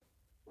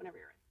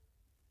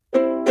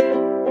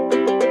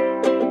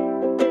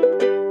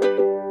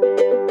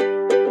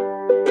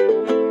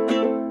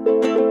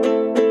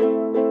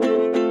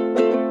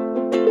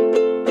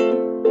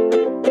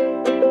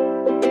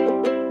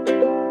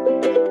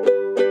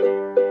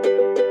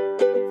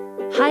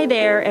Hi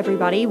there,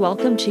 everybody.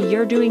 Welcome to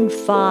You're Doing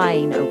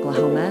Fine,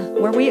 Oklahoma,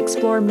 where we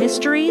explore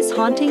mysteries,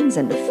 hauntings,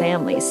 and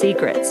family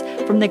secrets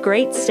from the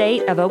great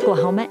state of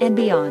Oklahoma and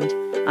beyond.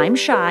 I'm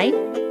Shy.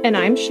 And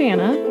I'm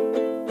Shanna.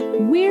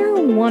 We're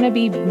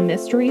wannabe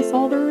mystery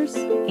solvers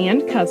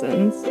and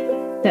cousins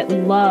that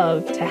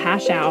love to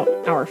hash out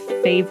our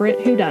favorite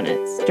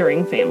whodunits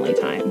during family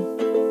time.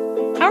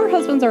 Our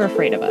husbands are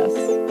afraid of us,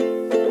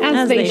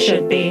 as they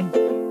should be.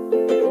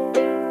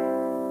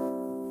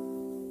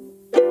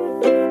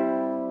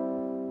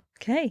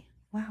 Okay.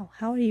 Wow.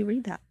 How do you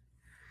read that?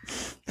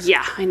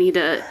 Yeah, I need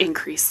to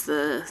increase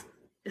the...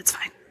 It's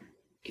fine.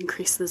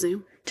 Increase the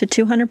zoom. To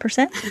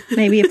 200%?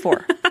 Maybe a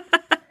 4.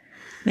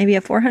 Maybe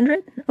a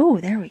 400? Oh,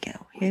 there we go.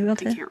 You able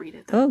to? I can't read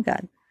it, though. Oh,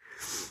 God.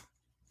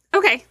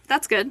 Okay,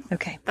 that's good.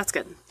 Okay. That's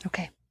good.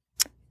 Okay.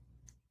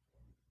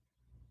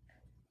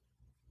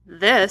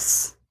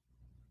 This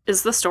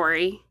is the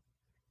story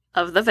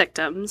of the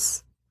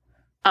victims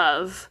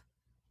of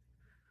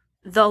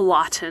the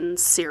Lawton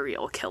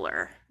serial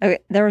killer. Okay.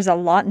 There was a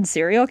Lawton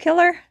serial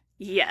killer?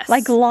 Yes.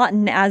 Like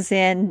Lawton as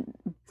in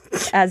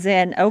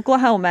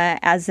Oklahoma,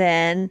 as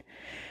in,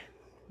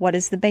 what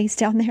is the base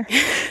down there?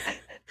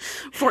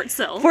 Fort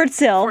Sill. Fort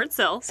Sill. Fort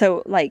Sill.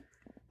 So, like,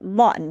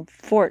 Lawton,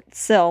 Fort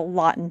Sill,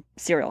 Lawton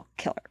serial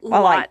killer.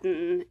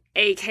 Lawton,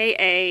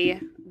 a.k.a.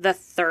 the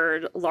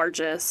third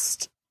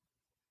largest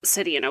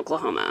city in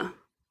Oklahoma.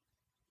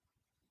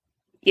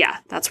 Yeah,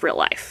 that's real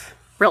life.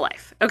 Real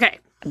life. Okay.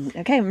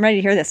 Okay, I'm ready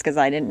to hear this because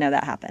I didn't know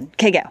that happened.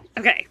 Okay, go.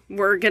 Okay,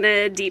 we're going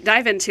to deep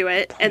dive into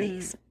it.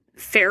 Please. And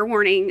fair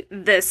warning,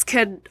 this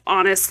could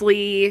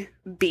honestly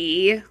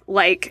be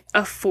like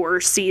a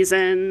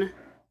 4-season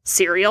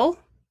serial.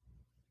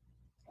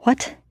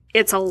 What?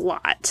 It's a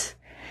lot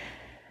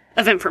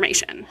of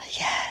information.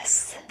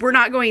 Yes. We're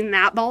not going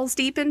that balls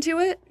deep into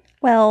it.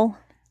 Well,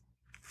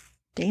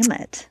 damn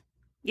it.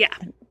 Yeah.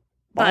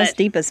 Balls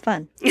deep is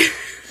fun.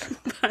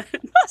 But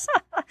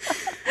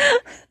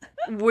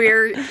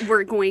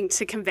we're going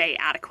to convey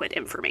adequate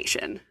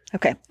information.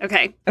 Okay.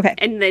 Okay? Okay.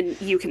 And then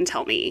you can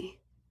tell me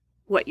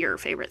what your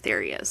favorite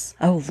theory is.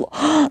 Oh,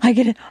 I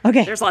get it.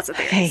 Okay. There's lots of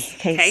theories.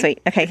 Okay,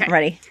 sweet. Okay, I'm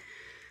ready.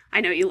 I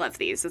know you love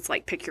these. It's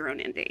like pick your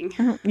own ending.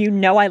 You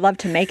know I love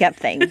to make up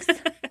things.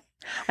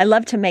 I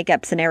love to make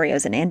up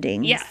scenarios and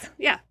endings.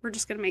 Yeah. We're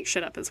just going to make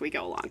shit up as we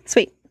go along.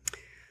 Sweet.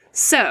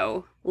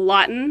 So,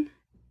 Lawton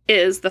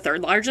is the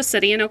third largest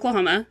city in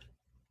Oklahoma.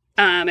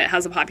 It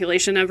has a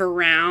population of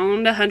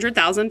around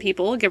 100,000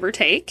 people, give or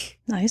take.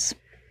 Nice.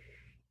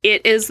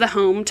 It is the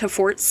home to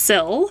Fort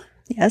Sill.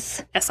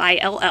 Yes.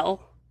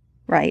 S-I-L-L.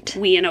 Right.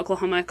 We in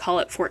Oklahoma call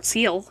it Fort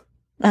Seal.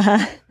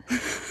 Uh-huh.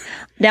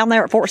 Down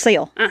there at Fort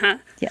Sill. Uh-huh.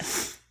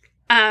 Yes.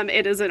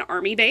 It is an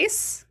army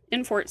base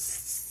in Fort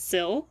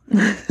Sill.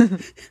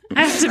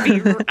 I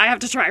have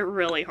to try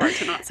really hard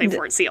to not say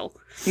Fort Seal.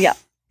 Yeah.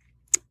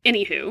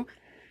 Anywho,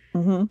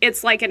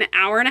 It's like an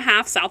hour and a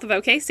half south of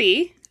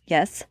OKC.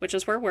 Yes. Which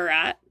is where we're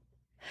at.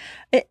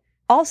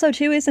 Also,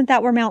 too, isn't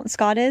that where Mount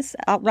Scott is?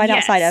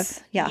 Outside of?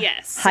 Yeah.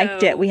 Yes.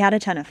 Hiked it. We had a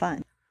ton of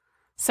fun.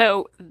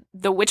 So,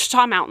 the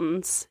Wichita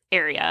Mountains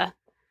area,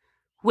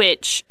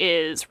 which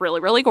is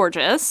really, really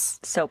gorgeous.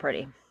 So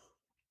pretty.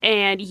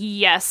 And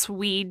yes,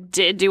 we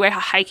did do a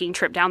hiking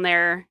trip down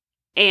there,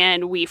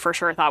 and we for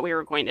sure thought we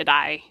were going to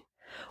die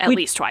at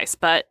least twice,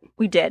 but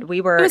we did. We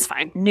were it was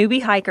fine.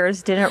 Newbie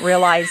hikers, didn't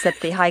realize that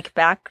the hike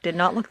back did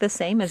not look the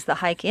same as the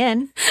hike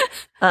in.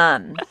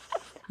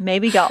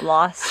 Maybe got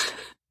lost.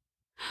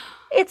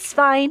 It's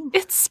fine.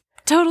 It's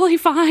totally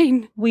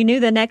fine. We knew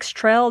the next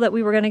trail that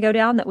we were going to go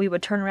down that we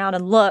would turn around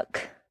and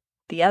look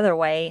the other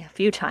way a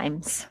few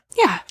times.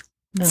 Yeah,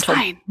 it's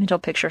fine. Mental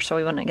picture so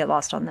we wouldn't get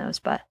lost on those,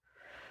 but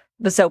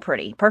it was so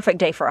pretty. Perfect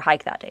day for a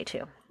hike that day,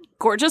 too.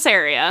 Gorgeous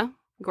area.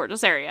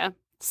 Gorgeous area.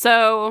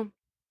 So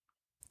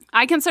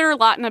I consider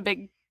Lawton a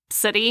big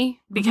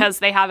city because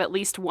they have at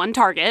least one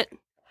Target.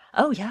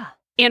 Oh, yeah.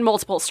 And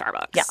multiple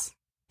Starbucks. Yeah.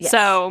 Yes.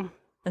 So.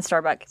 And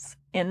Starbucks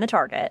in the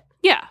Target.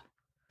 Yeah.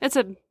 It's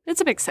a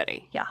big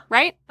city. Yeah.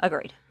 Right?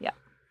 Agreed. Yeah.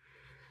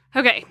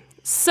 Okay.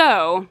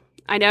 So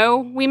I know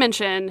we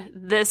mentioned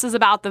this is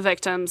about the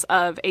victims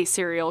of a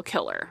serial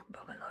killer. Oh,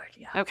 my Lord.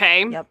 Yeah.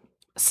 Okay. Yep.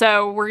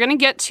 So we're going to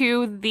get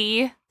to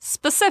the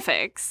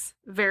specifics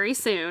very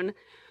soon,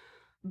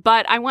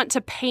 but I want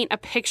to paint a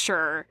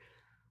picture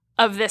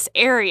of this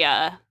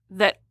area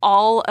that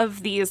all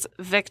of these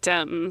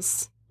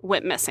victims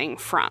went missing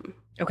from.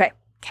 Okay.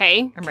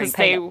 Okay? Because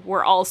they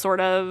were all sort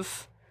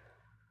of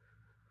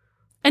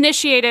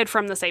initiated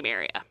from the same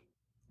area.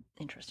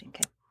 Interesting.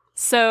 Okay.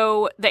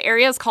 So the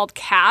area is called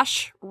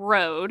Cache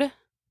Road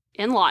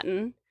in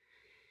Lawton,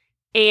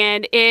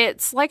 and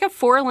it's like a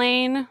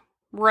 4-lane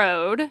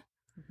road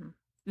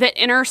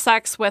that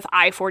intersects with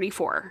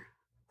I-44.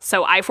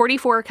 So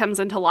I-44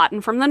 comes into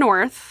Lawton from the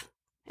north,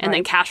 and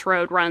then Cache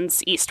Road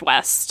runs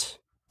east-west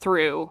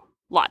through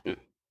Lawton.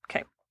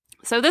 Okay.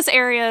 So this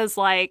area is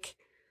like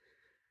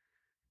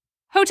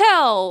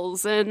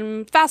hotels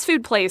and fast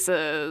food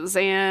places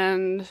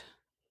and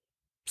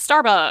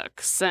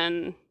Starbucks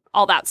and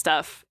all that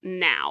stuff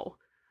now.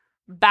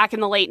 Back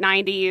in the late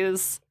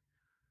 90s,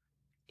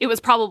 it was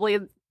probably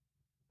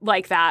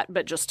like that,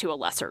 but just to a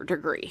lesser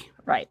degree.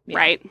 Right. Yeah.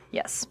 Right?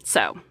 Yes.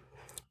 So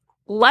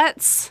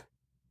let's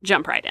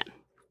jump right in.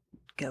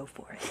 Go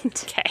for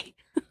it. Okay.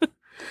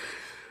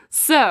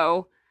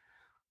 So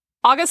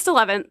August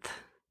 13th,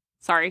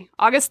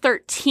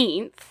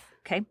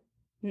 Okay.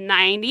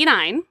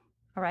 99,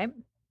 All right.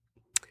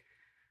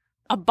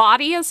 a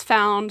body is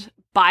found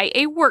by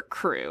a work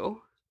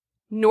crew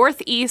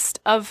northeast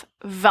of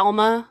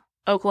Velma,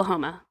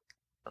 Oklahoma.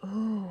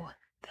 Ooh,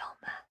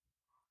 Velma.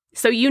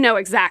 So you know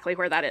exactly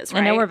where that is,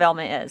 right? I know where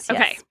Velma is. Yes.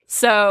 Okay.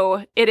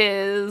 So it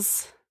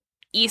is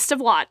east of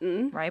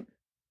Lawton Right.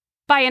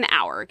 by an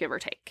hour, give or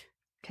take.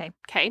 Okay.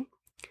 Okay.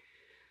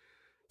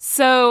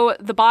 So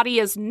the body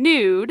is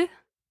nude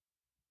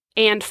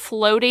and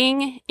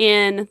floating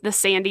in the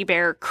Sandy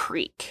Bear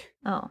Creek.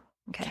 Oh,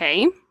 okay.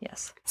 Okay.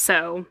 Yes.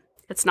 So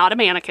it's not a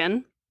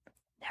mannequin.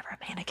 Never a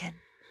mannequin.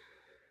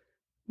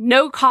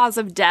 No cause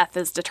of death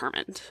is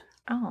determined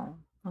Oh,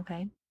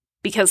 okay.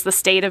 because the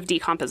state of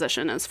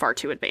decomposition is far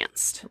too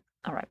advanced.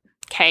 All right.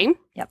 Okay.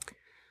 Yep.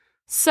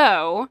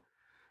 So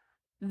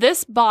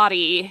this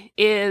body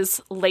is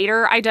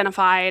later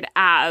identified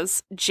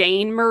as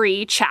Jane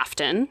Marie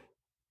Chafton,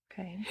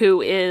 Okay.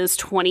 who is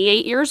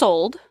 28 years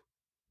old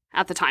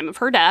at the time of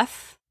her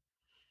death.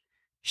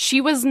 She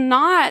was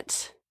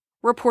not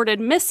reported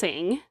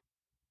missing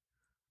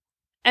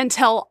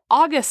until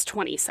August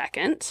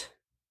 22nd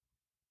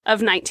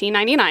of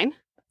 1999.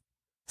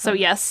 So Oh.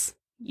 yes,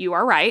 you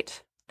are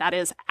right. That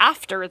is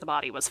after the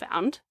body was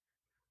found.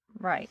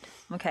 Right.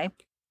 Okay.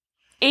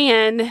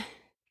 And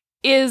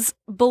is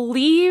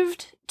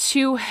believed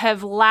to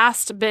have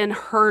last been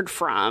heard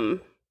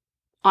from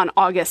on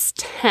August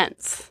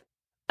 10th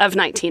of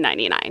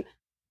 1999.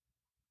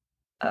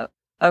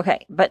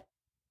 Okay. But,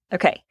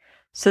 okay.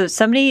 So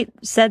somebody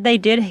said they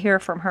did hear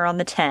from her on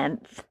the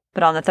 10th,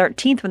 but on the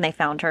 13th when they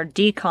found her,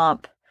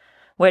 decomp,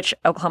 which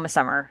Oklahoma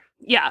summer.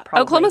 Yeah,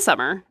 Probably. Oklahoma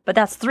summer. But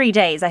that's 3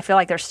 days. I feel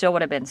like there still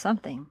would have been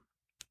something.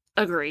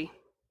 Agree.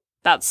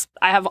 I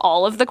have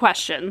all of the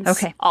questions.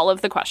 Okay. All of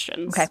the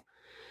questions. Okay.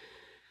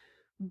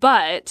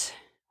 But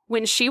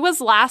when she was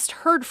last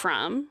heard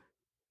from,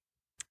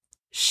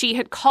 she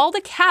had called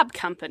a cab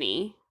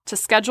company to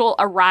schedule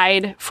a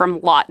ride from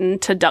Lawton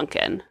to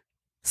Duncan.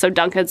 So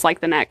Duncan's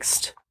like the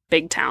next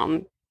big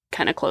town,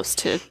 kind of close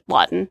to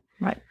Lawton.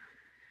 Right.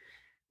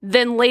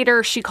 Then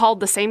later she called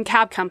the same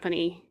cab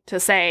company to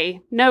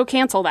say, no,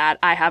 cancel that.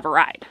 I have a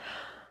ride.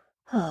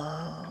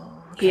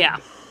 Oh. Yeah.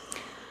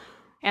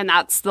 And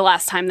that's the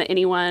last time that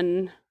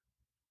anyone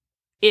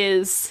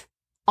is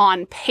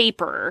on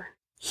paper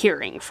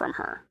hearing from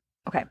her.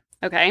 Okay.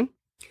 Okay.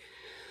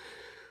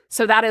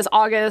 So that is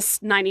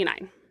August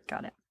 99.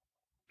 Got it.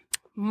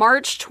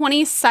 March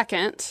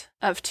 22nd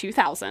of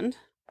 2000,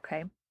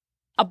 Okay.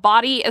 a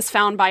body is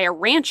found by a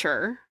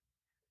rancher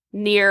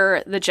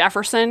near the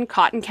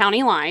Jefferson-Cotton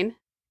County line,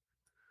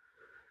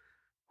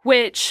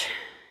 which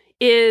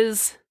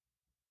is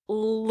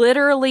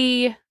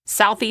literally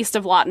southeast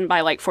of Lawton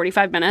by like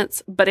 45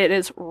 minutes, but it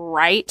is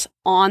right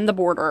on the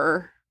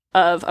border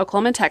of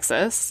Oklahoma and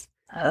Texas,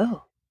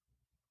 Oh.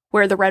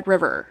 where the Red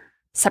River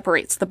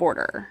separates the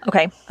border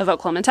Okay. of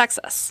Oklahoma and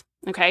Texas.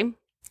 Okay.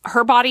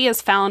 Her body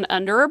is found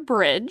under a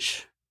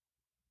bridge,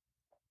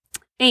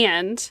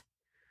 and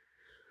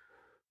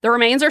the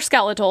remains are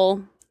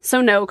skeletal,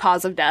 so no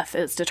cause of death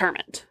is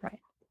determined. Right.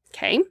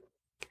 Okay.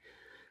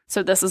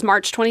 So this is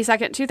March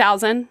 22nd,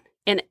 2000.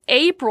 In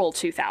April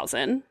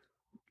 2000,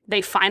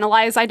 they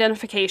finalize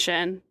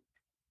identification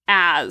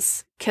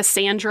as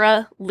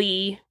Cassandra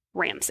Lee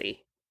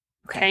Ramsey.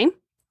 Okay.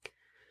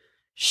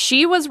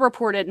 She was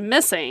reported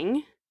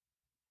missing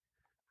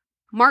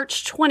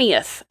March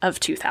 20th of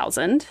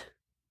 2000.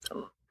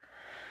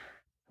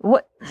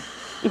 What?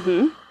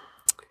 Mm-hmm.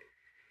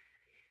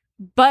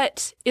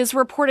 But is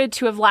reported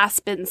to have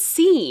last been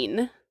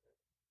seen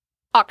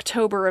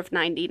October of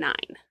 99.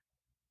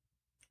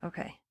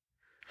 Okay.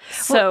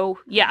 So,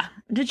 yeah,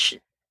 Did she?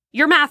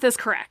 your math is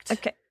correct.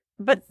 Okay.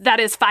 But That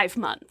is 5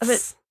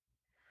 months.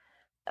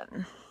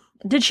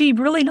 did she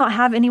really not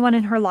have anyone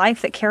in her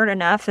life that cared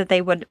enough that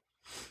they would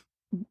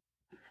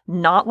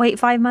not wait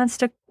 5 months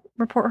to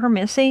report her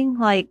missing?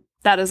 Like,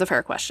 That is a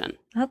fair question.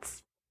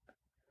 that's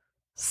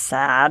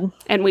sad.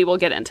 And we will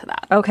get into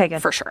that. Okay,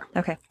 good. For sure.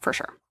 Okay. For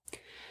sure.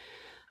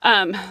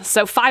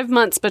 So 5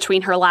 months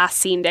between her last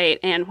seen date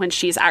and when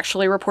she's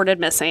actually reported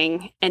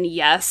missing. And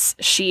yes,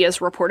 she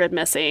is reported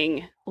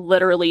missing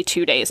literally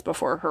 2 days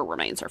before her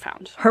remains are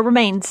found. Her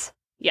remains.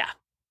 Yeah.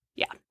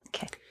 Yeah.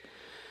 Okay.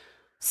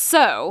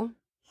 So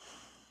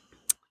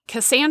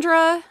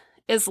Cassandra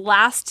is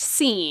last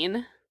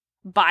seen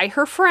by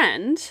her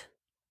friend,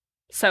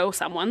 so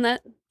someone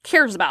that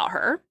cares about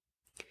her,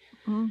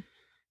 Mm.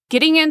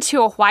 getting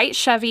into a white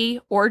Chevy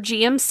or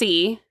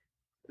GMC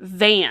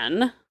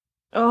van.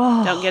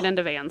 Oh. Don't get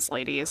into vans,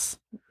 ladies.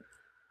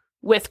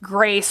 With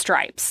gray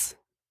stripes.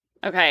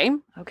 Okay.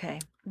 Okay.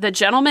 The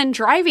gentleman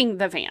driving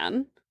the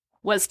van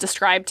was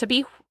described to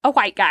be a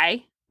white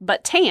guy,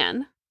 but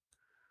tan,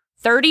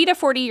 30 to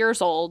 40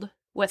 years old,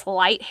 with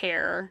light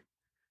hair,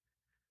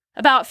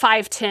 about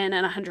 5'10"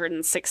 and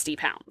 160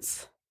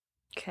 pounds,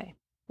 Okay.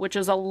 which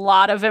is a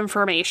lot of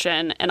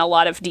information and a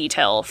lot of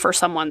detail for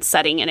someone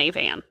sitting in a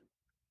van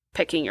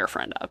picking your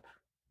friend up.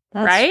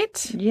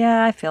 Right?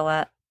 Yeah, I feel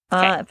that.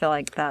 Okay. I feel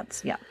like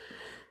that's, yeah.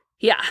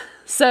 Yeah.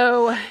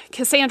 So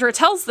Cassandra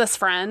tells this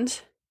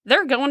friend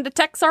they're going to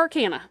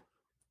Texarkana.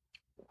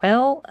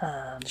 Well,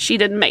 She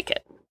didn't make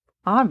it,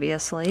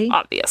 obviously.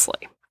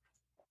 obviously.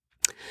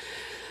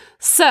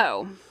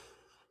 So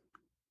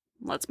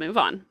let's move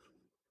on.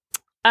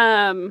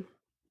 Oh,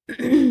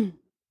 I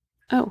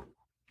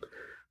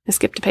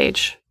skipped a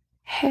page.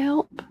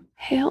 Help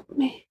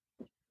me.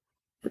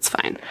 It's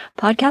fine.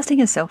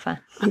 Podcasting is so fun.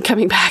 I'm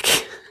coming back.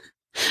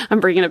 I'm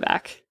bringing it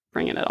back.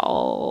 Bringing it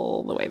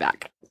all the way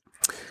back.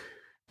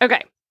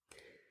 Okay.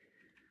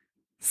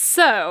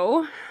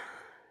 So,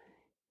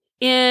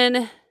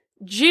 in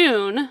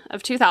June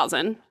of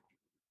 2000,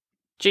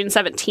 June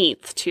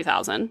 17th,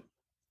 2000,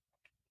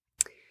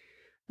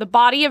 the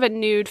body of a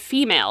nude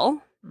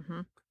female,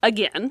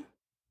 again,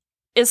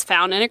 is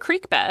found in a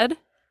creek bed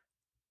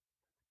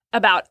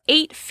about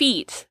 8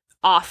 feet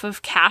off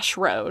of Cache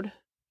Road,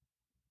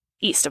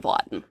 east of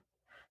Lawton.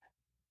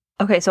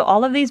 Okay, so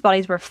all of these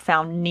bodies were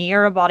found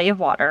near a body of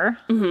water.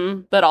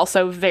 But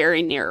also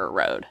very near a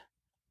road.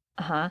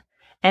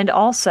 And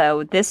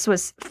also, this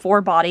was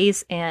 4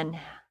 bodies and...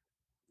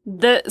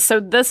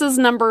 So this is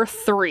number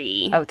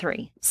 3. Oh,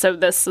 3. So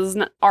this is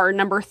our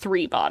number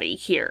 3 body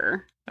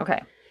here.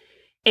 Okay.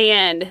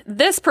 And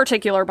this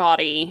particular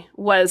body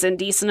was in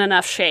decent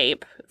enough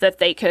shape that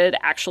they could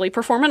actually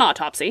perform an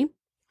autopsy.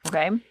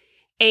 Okay.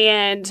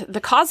 And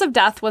the cause of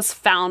death was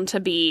found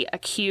to be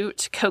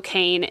acute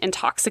cocaine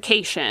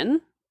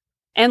intoxication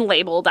and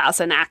labeled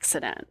as an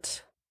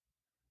accident.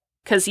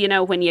 Because, you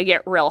know, when you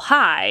get real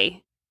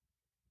high,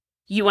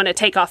 you want to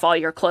take off all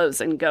your clothes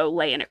and go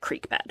lay in a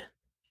creek bed.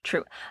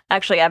 True.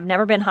 Actually, I've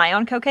never been high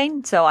on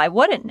cocaine, so I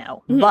wouldn't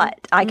know.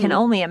 But I can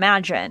only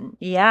imagine,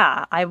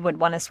 yeah, I would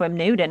want to swim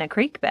nude in a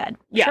creek bed.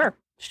 Yeah. Sure.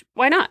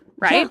 Why not?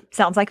 Right? Yeah,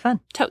 sounds like fun.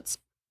 Totes.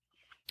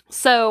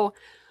 So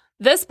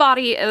this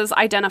body is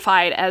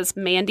identified as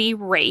Mandy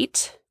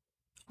Raite,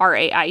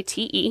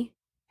 Raite,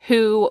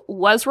 who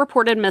was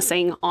reported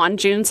missing on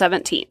June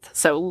 17th.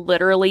 So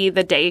literally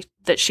the day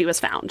that she was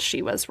found,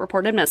 she was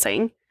reported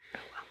missing.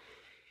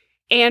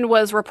 And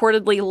was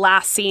reportedly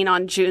last seen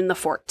on June the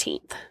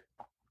 14th.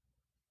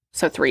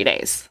 So 3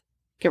 days,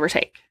 give or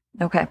take.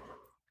 Okay.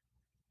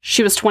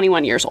 She was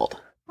 21 years old.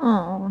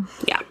 Oh.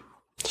 Yeah.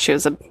 She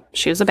was a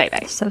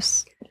baby.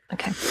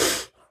 Okay.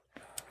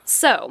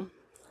 So,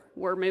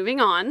 we're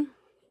moving on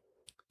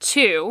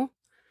to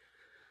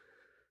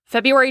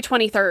February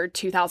 23rd,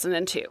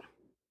 2002.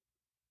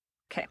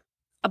 Okay.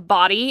 A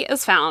body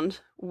is found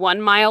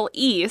 1 mile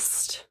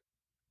east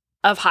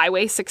of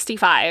Highway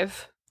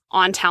 65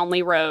 on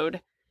Townley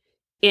Road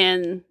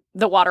in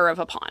the water of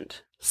a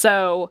pond.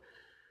 So,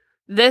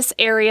 this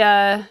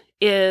area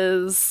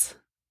is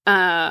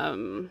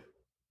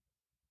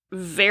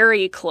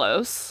very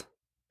close,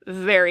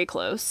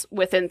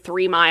 within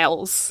 3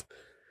 miles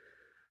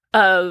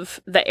of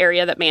the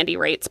area that Mandy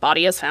Raite's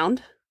body is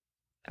found.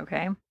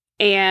 Okay.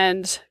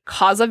 And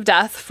cause of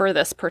death for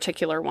this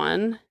particular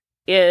one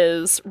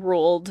is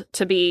ruled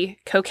to be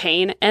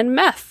cocaine and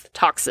meth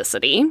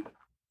toxicity.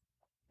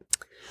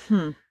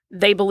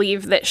 They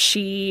believe that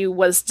she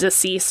was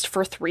deceased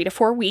for 3 to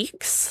 4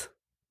 weeks.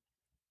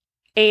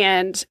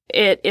 And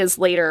it is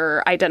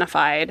later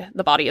identified,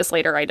 the body is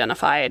later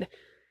identified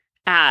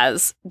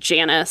as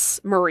Janice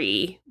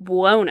Marie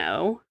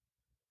Buono.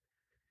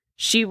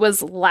 She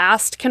was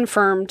last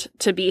confirmed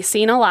to be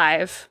seen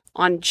alive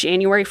on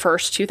January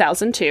 1st,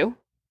 2002,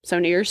 so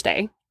New Year's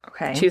Day,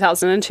 Okay.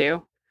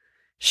 2002.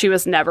 She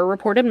was never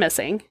reported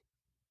missing.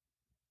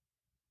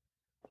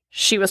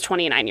 She was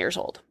 29 years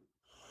old.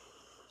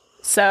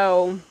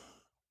 So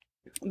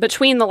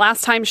between the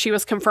last time she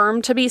was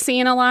confirmed to be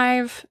seen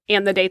alive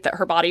and the date that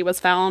her body was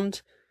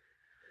found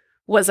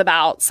was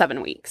about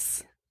 7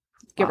 weeks,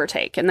 give or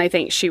take. And they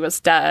think she was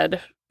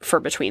dead for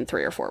between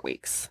 3 or 4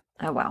 weeks.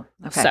 Oh, wow.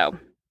 Okay. So,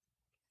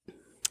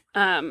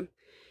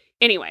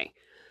 anyway,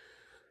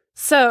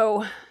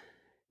 so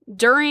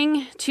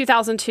during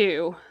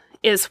 2002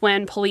 is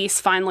when police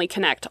finally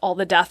connect all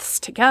the deaths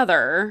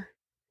together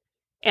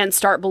and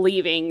start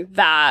believing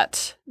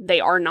that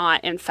they are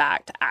not, in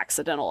fact,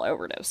 accidental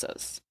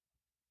overdoses.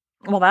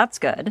 Well, that's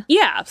good.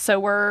 Yeah, so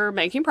we're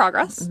making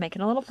progress.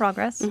 Making a little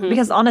progress. Mhm.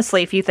 Because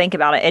honestly, if you think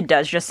about it, it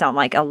does just sound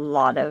like a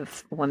lot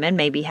of women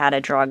maybe had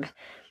a drug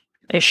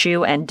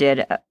issue and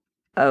did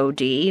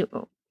OD.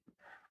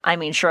 I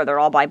mean, sure, they're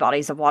all by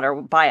bodies of water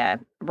by a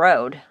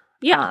road.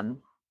 Yeah.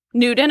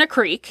 Nude in a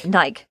creek.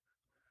 Like,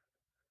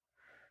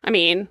 I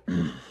mean,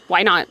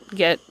 why not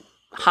get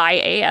high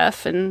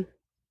AF and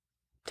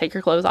take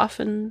your clothes off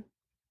and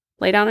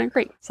lay down in a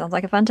creek? sounds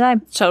like a fun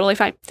time. It's totally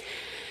fine.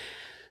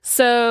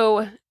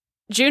 So,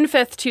 June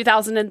 5th,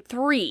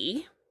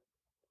 2003,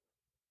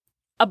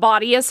 a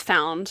body is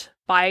found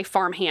by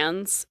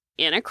farmhands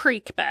in a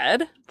creek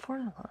bed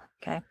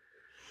Okay.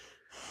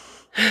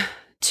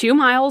 2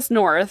 miles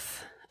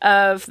north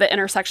of the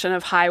intersection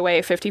of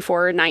Highway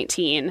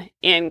 5419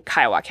 in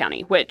Kiowa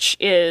County, which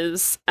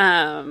is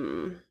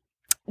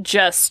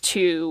just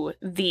to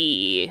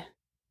the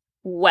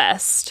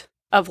west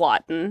of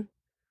Lawton.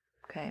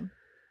 Okay.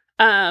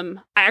 I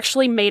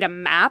actually made a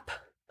map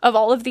of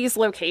all of these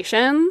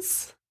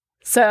locations,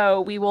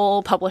 so we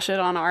will publish it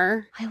on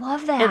our I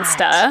love that.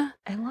 Insta,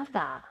 I love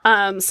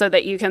that. so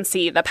that you can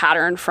see the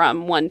pattern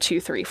from 1,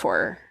 2, 3,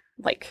 4.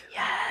 Like,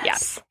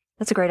 Yes.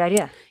 That's a great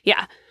idea.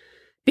 yeah,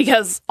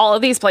 because all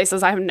of these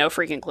places, I have no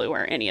freaking clue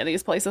where any of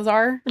these places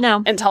are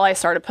No. until I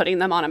started putting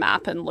them on a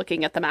map and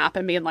looking at the map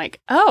and being like,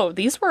 oh,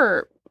 these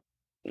were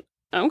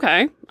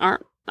okay.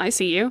 Aren't I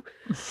see you?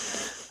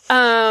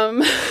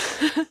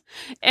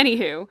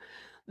 Anywho,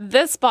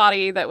 this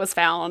body that was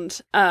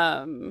found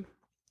in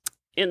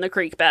the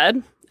creek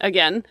bed,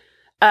 again,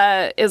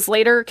 is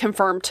later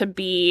confirmed to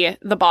be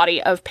the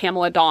body of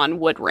Pamela Dawn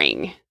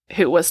Woodring,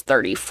 who was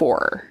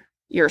 34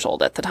 years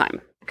old at the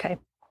time. Okay.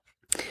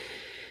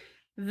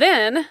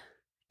 Then,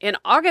 in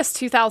August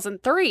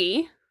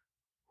 2003,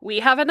 we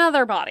have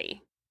another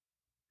body.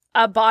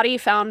 A body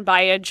found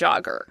by a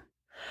jogger.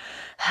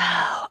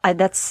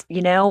 That's,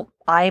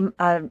 I'm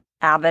an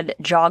avid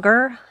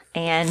jogger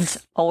and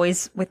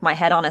always with my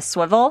head on a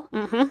swivel.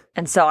 Mm-hmm.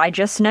 And so I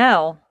just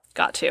know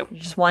Got to.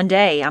 just one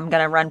day I'm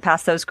going to run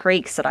past those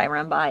creeks that I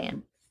run by,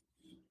 and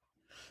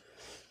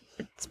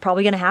it's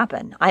probably going to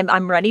happen.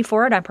 I'm ready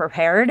for it. I'm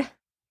prepared.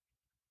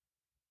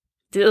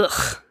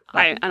 Ugh.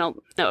 I don't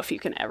know if you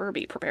can ever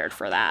be prepared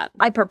for that.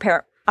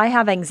 I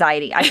have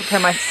anxiety. I prepare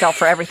myself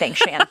for everything,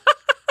 Shan.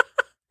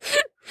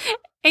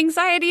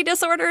 Anxiety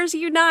disorders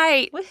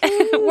unite.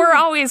 Woohoo. We're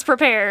always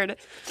prepared.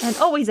 And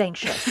always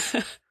anxious.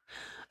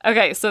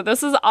 Okay, so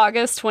this is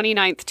August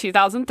 29th,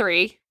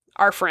 2003.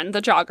 Our friend,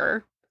 the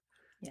jogger,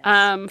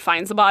 Yes.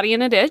 finds a body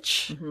in a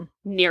ditch Mhm.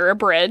 near a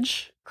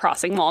bridge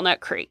crossing Walnut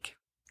Creek.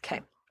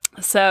 Okay.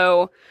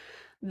 So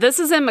this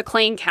is in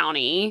McLean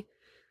County,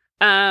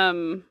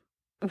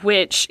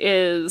 which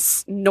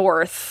is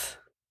north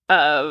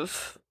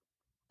of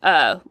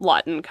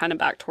Lawton, kind of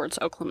back towards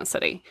Oklahoma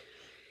City.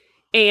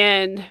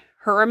 And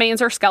her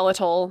remains are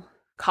skeletal.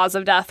 Cause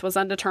of death was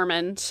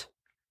undetermined.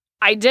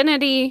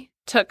 Identity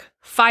took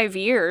 5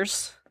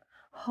 years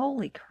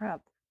Holy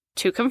crap.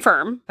 to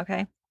confirm.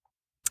 Okay.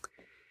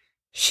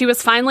 She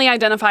was finally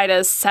identified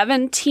as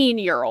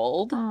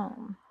 17-year-old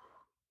Oh.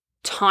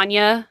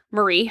 Tanya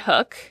Marie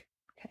Hook.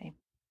 Okay.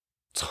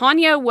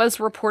 Tanya was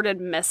reported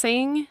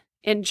missing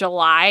in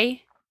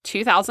July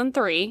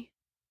 2003.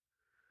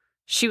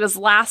 She was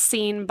last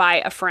seen by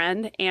a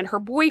friend and her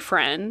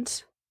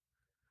boyfriend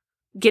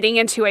getting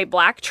into a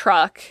black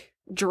truck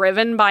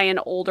driven by an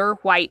older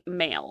white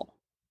male.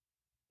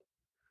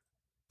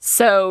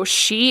 So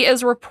she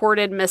is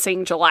reported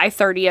missing July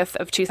 30th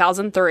of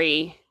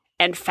 2003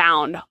 and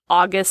found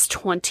August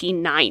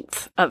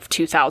 29th of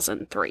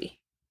 2003.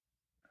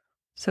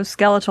 So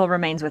skeletal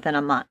remains within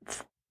a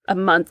month. A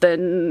month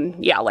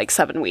and, like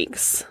 7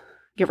 weeks,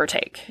 give or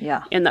take,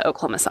 Yeah. in the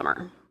Oklahoma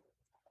summer.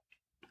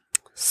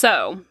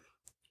 So,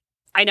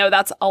 I know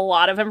that's a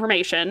lot of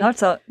information.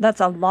 That's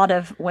a lot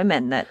of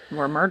women that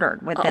were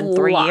murdered within A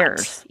 3 lot.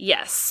 years.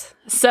 Yes.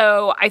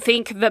 So, I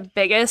think the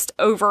biggest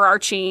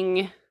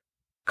overarching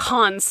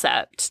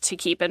concept to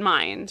keep in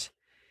mind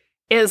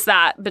is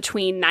that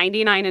between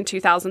 99 and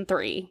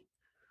 2003,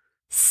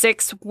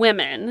 6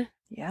 women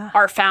Yeah.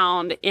 are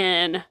found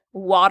in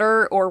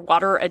water or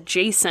water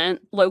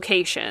adjacent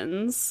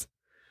locations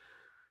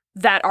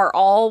that are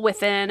all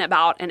within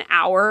about an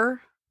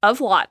hour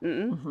of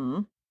Lawton, Mm-hmm.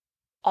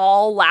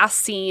 all last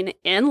seen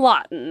in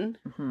Lawton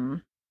Mm-hmm.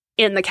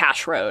 in the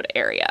Cache Road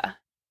area.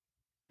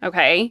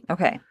 Okay?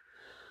 Okay.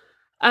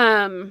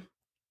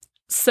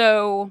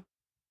 So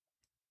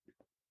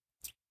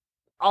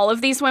all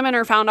of these women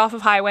are found off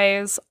of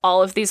highways.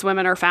 All of these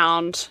women are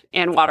found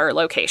in water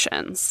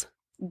locations.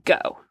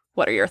 Go.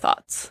 What are your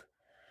thoughts?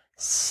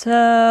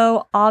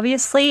 So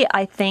obviously,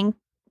 I think,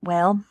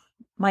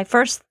 my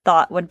first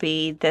thought would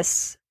be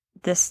this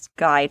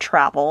guy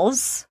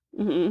travels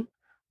Mm-hmm.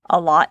 a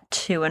lot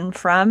to and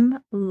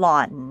from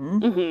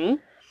Lawton.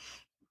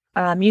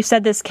 Mm-hmm. You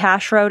said this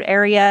Cache Road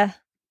area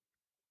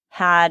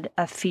had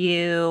a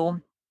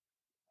few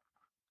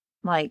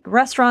like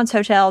restaurants,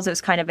 hotels. It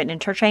was kind of an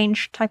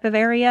interchange type of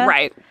area.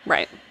 Right,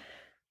 right.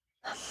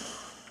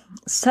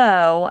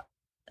 So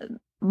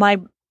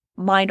my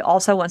mind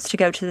also wants to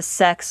go to the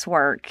sex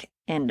work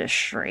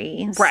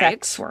industry, Right.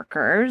 sex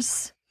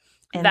workers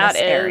in That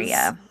this is-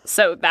 area.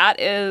 So that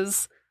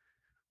is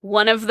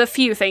one of the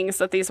few things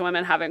that these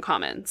women have in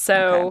common.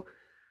 So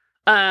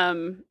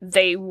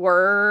they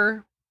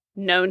were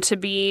known to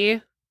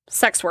be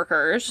sex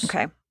workers.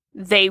 Okay.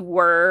 They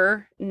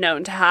were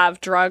known to have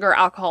drug or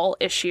alcohol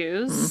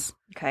issues.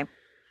 Okay.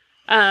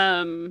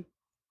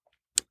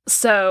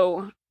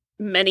 So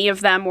many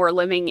of them were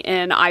living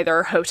in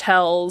either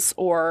hotels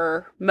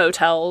or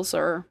motels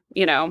or,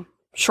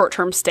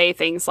 short-term stay,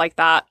 things like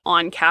that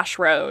on Cache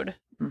Road,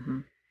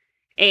 Mm-hmm.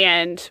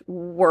 and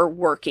were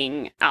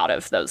working out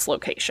of those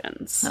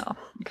locations. Oh,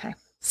 okay.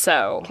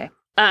 So, Okay.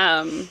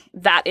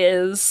 that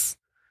is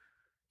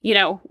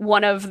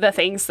one of the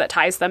things that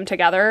ties them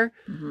together.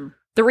 Mm-hmm.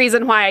 The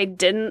reason why I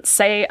didn't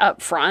say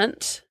up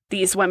front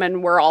these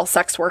women were all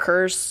sex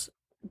workers,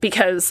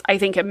 because I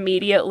think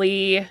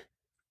immediately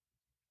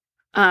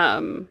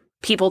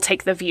people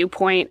take the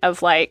viewpoint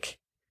of like,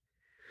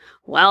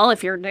 well,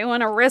 if you're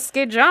doing a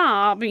risky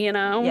job,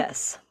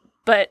 Yes.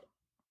 But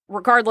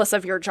regardless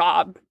of your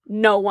job,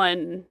 no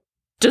one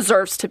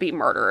deserves to be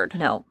murdered.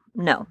 No,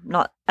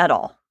 not at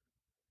all.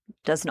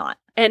 Does not.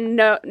 And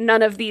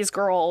none of these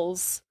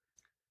girls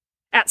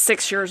at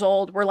 6 years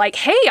old were like,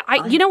 hey,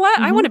 you know what?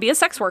 I want to be a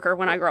sex worker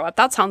when I grow up.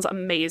 That sounds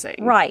amazing.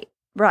 Right.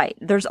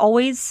 There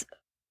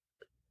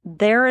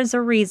is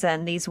a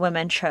reason these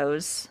women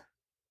chose.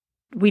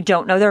 We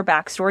don't know their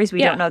backstories.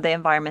 We don't know the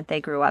environment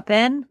they grew up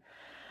in.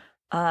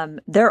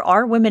 There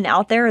are women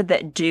out there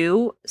that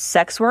do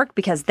sex work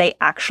because they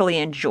actually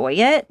enjoy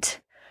it.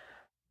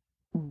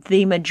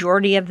 The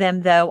majority of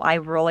them, though, I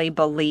really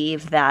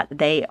believe that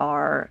they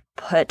are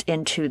put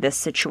into this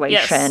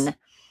situation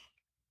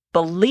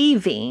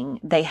believing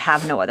they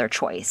have no other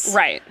choice.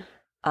 Right.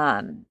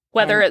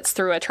 Whether it's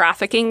through a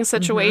trafficking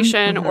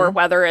situation or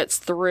whether it's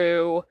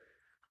through,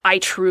 I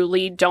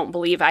truly don't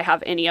believe I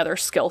have any other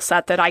skill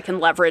set that I can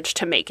leverage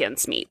to make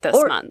ends meet this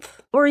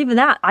month. Or even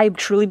that, I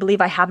truly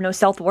believe I have no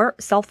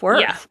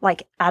self-worth,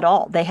 like at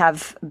all. They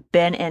have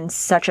been in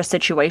such a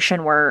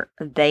situation where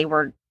they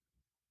were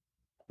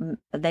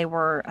they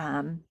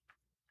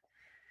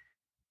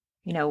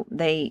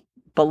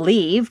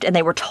believed and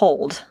they were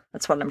told.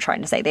 That's what I'm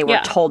trying to say. They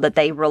were told that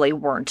they really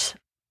weren't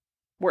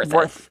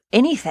worth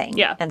anything.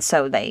 Yeah. And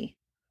so they,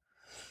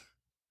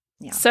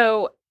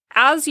 So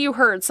as you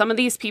heard, some of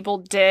these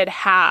women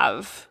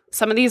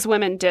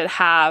did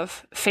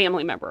have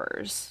family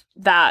members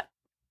that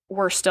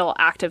were still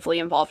actively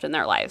involved in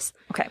their lives.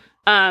 Okay.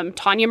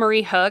 Tanya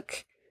Marie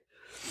Hook,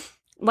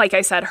 like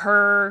I said,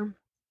 her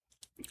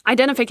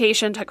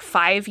identification took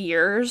 5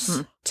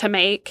 years to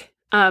make.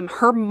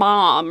 Her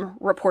mom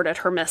reported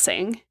her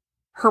missing.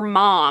 Her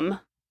mom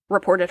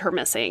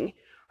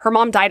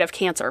died of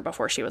cancer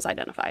before she was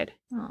identified.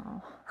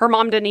 Oh. Her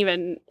mom didn't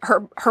even,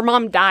 her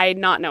mom died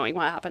not knowing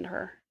what happened to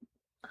her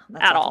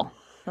at all.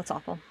 That's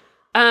awful.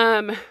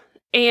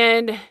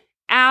 And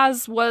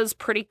as was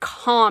pretty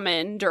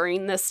common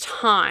during this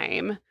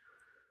time,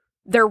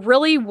 there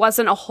really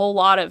wasn't a whole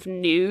lot of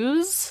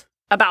news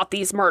about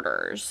these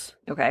murders.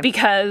 Okay.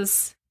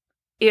 Because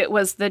it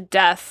was the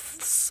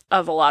deaths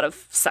of a lot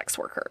of sex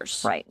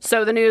workers. Right.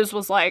 So the news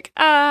was like,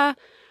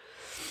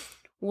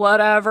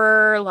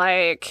 whatever,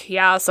 like,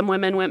 yeah, some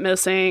women went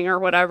missing or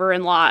whatever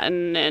in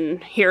Lawton,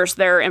 and here's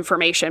their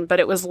information. But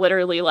it was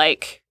literally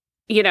like,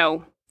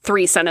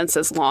 3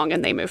 sentences long,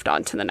 and they moved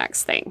on to the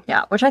next thing.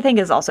 Yeah, which I think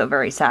is also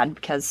very sad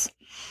because,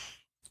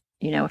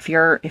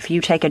 if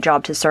you take a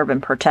job to serve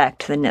and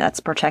protect, then that's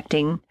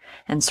protecting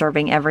and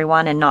serving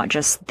everyone and not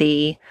just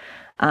the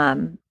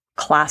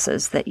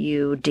classes that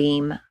you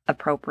deem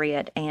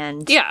appropriate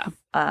and good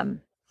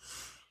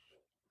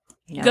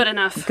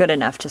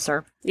enough to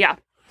serve. Yeah.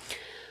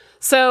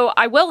 So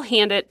I will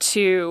hand it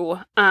to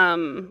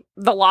the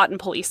Lawton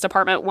Police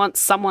Department once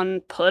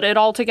someone put it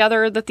all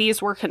together that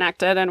these were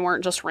connected and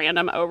weren't just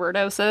random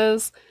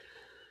overdoses.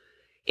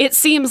 It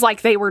seems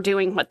like they were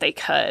doing what they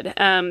could.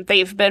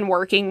 They've been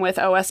working with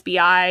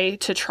OSBI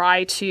to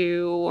try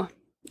to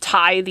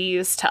tie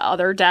these to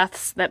other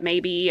deaths that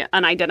may be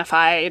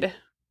unidentified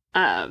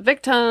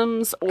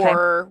victims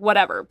or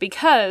whatever,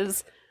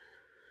 because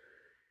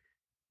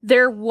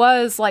there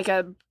was like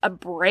a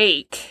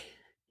break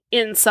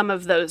in some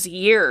of those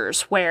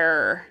years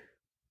where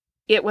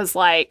it was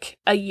like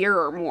a year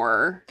or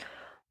more.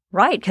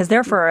 Right, because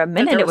there for a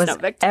minute it was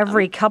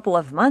every couple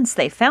of months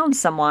they found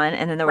someone,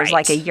 and then there was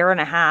like a year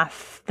and a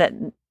half that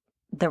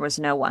there was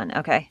no one.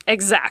 Okay.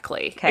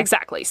 Exactly. Okay.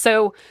 Exactly.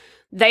 So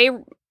they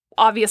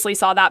obviously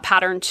saw that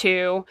pattern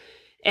too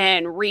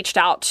and reached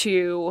out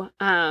to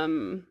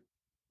the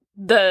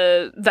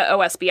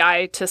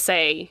OSBI to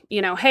say,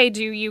 hey,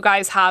 do you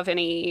guys have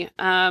any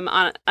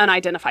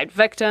unidentified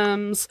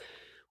victims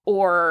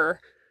or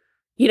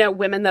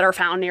women that are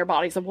found near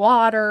bodies of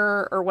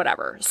water or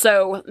whatever.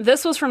 So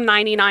this was from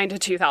 1999 to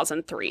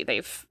 2003.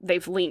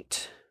 They've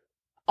linked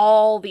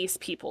all these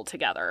people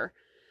together.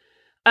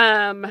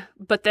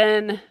 But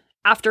then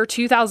after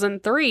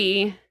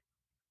 2003,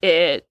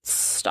 it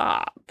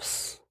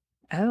stops.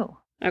 Oh.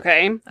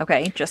 Okay.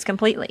 Okay. Just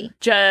completely.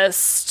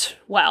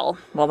 Well,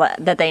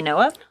 that they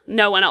know of?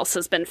 No one else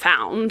has been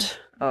found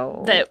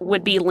that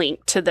would be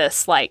linked to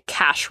this like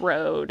Cache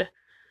Road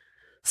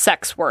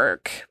sex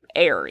work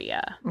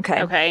area.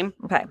 Okay.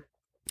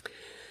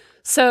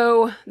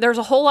 So there's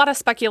a whole lot of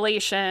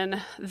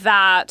speculation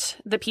that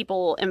the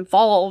people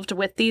involved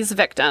with these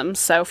victims,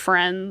 so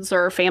friends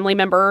or family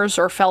members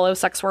or fellow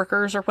sex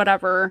workers or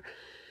whatever,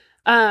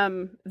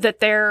 that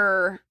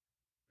they're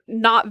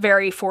not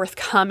very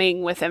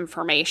forthcoming with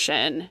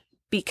information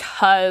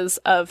because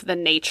of the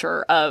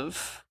nature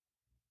of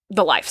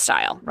the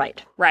lifestyle.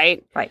 Right.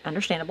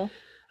 Understandable.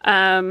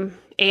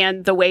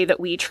 And the way that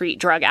we treat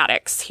drug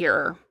addicts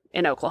here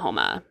in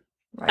Oklahoma.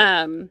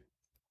 Right.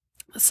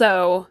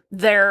 So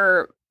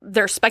they're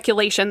there's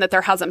speculation that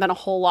there hasn't been a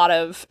whole lot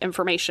of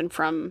information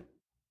from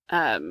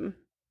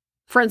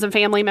friends and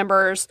family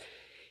members,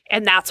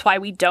 and that's why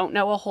we don't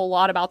know a whole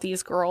lot about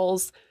these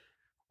girls,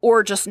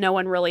 or just no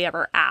one really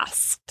ever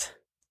asked.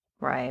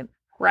 Right.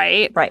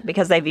 Right? Right,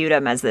 because they viewed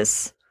them as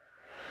this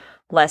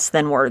less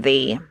than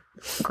worthy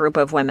group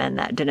of women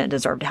that didn't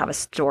deserve to have a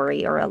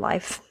story or a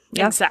life.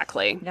 Yeah.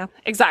 Exactly. Yeah.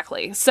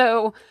 Exactly.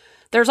 So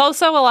there's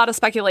also a lot of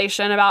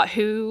speculation about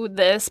who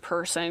this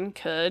person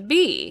could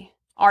be.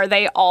 Are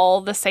they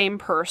all the same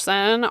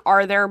person?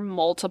 Are there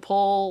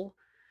multiple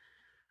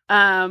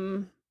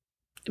men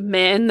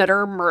that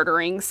are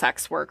murdering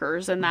sex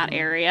workers in that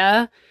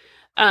area?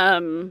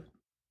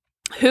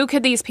 Who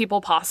could these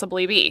people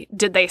possibly be?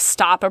 Did they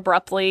stop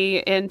abruptly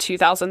in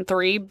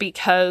 2003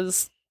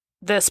 because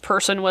this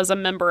person was a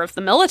member of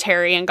the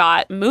military and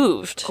got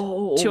moved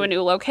to a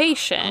new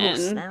location? Oh,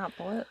 snap.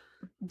 What?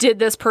 Did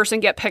this person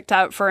get picked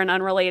up for an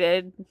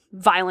unrelated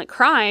violent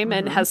crime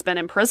and has been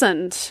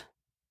imprisoned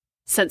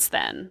since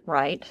then?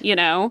 Right. You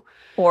know?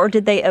 Or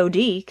did they OD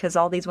because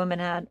all these women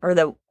had, or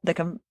the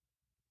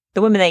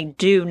women they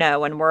do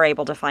know and were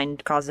able to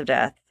find cause of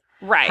death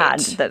Right. had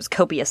those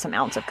copious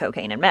amounts of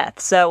cocaine and meth.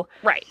 So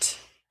Right.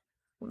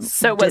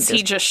 So was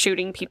he just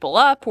shooting people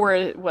up,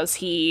 or was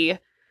he,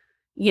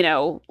 you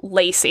know,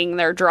 lacing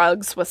their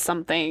drugs with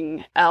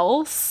something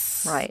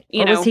else? Right.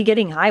 You or know, was he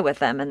getting high with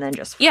them and then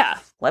just Yeah.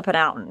 flipping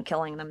out and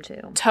killing them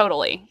too?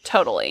 Totally.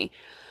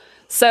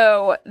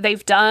 So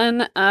they've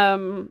done,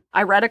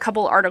 I read a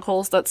couple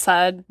articles that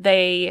said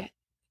they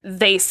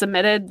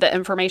submitted the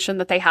information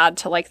that they had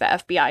to like the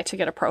FBI to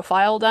get a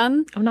profile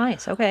done Oh,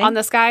 nice. Okay. on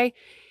this guy.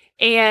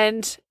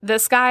 And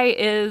this guy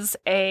is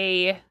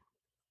a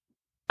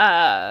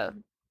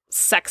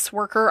sex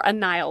worker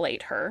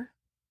annihilator.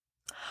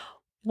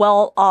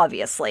 Well,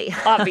 obviously.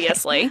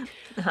 Obviously.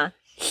 Uh-huh.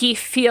 He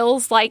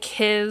feels like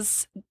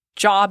his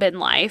job in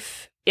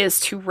life is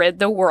to rid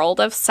the world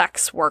of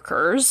sex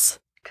workers.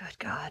 Good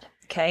God.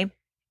 Okay.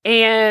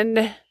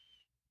 And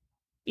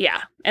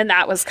yeah, and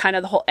that was kind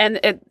of the whole, and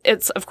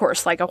it's of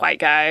course like a white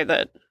guy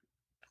that,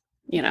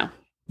 you know,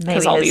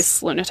 because all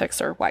these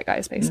lunatics are white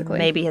guys basically.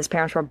 Maybe his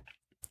parents were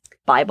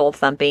Bible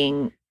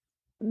thumping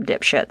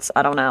dipshits.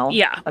 I don't know.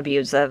 Yeah.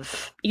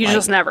 Abusive. You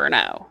just never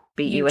know.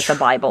 Beat you with the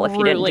Bible if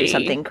you didn't do truly-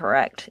 something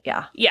correct.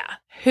 Yeah. Yeah,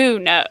 who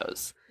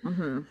knows?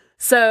 Mm-hmm.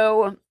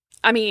 So,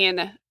 I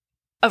mean,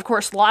 of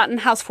course, Lawton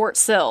has Fort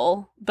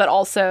Sill, but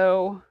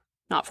also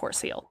not Fort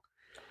Seal.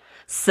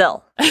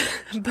 Still.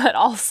 But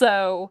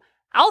also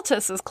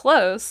Altus is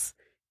close,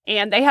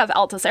 and they have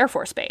Altus Air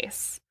Force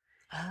Base.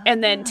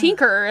 And then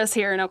Tinker is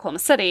here in Oklahoma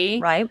City.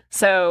 Right.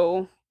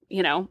 So,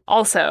 you know,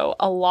 also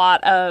a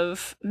lot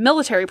of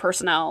military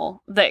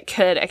personnel that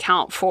could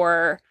account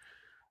for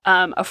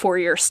a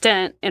 4-year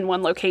stint in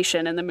one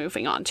location and then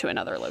moving on to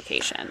another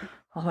location.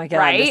 Oh my God.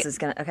 Right? This is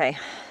going to, okay.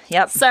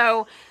 Yep.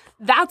 So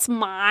that's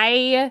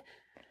my,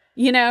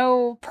 you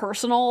know,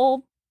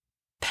 personal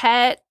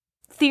pet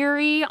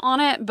theory on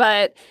it,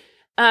 but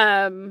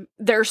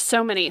there's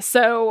so many.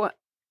 So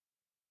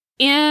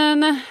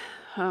in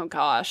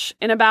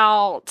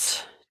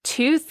about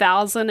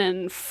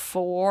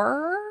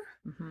 2004,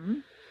 Mm-hmm.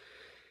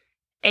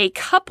 a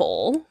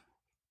couple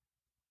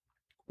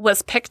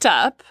was picked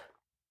up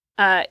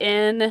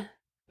in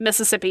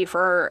Mississippi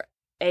for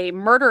a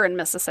murder in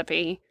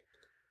Mississippi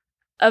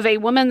of a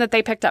woman that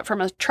they picked up from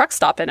a truck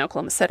stop in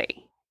Oklahoma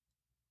City.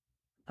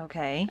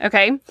 Okay.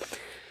 Okay.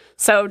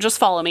 So just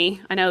follow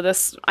me. I know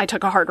I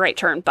took a hard right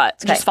turn, but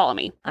just follow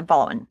me. I'm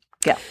following.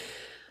 Go.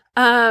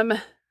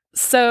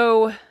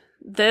 So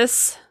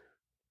this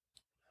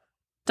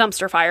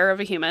dumpster fire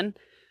of a human,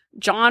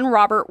 John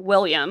Robert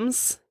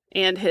Williams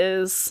and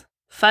his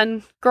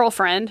fun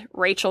girlfriend,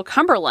 Rachel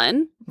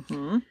Cumberland,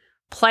 Mm-hmm.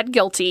 pled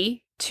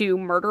guilty to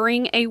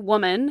murdering a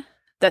woman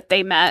that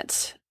they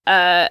met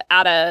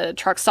at a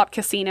truck stop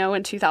casino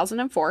in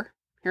 2004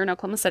 here in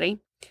Oklahoma City.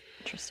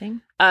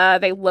 Interesting.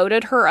 They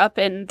loaded her up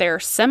in their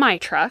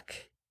semi-truck,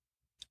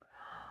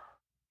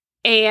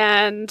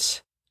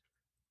 and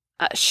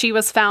she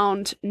was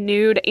found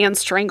nude and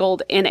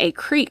strangled in a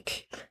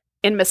creek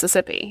in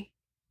Mississippi.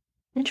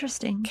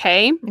 Interesting.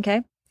 Okay?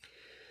 Okay.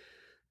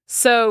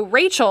 So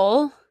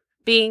Rachel,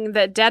 being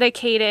the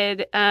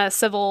dedicated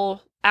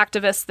civil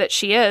activist that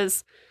she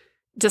is,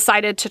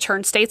 decided to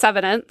turn state's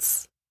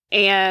evidence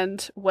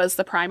and was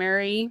the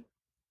primary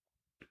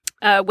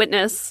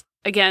witness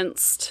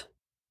against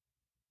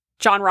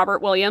John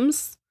Robert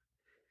Williams.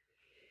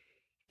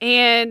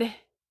 And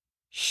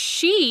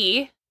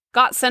she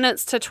got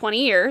sentenced to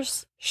 20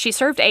 years. She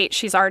served 8.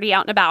 She's already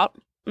out and about.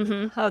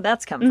 Mm-hmm. Oh,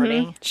 that's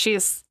comforting.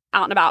 She's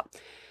out and about.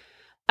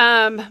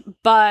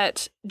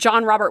 But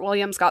John Robert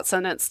Williams got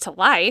sentenced to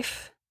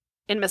life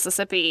in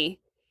Mississippi,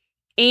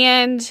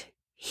 and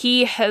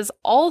he has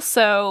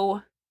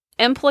also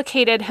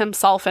implicated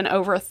himself in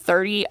over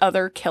 30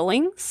 other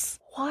killings.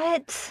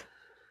 What?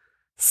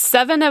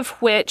 7 of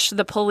which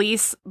the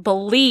police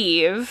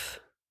believe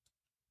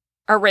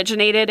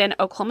originated in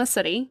Oklahoma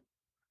City,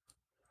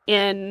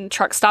 in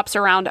truck stops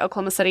around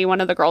Oklahoma City. One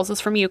of the girls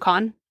is from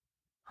Yukon.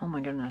 Oh my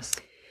goodness.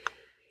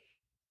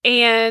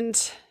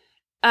 And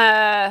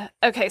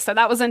okay, so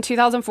that was in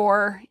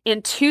 2004.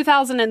 In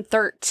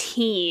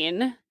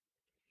 2013,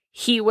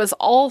 he was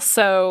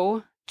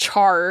also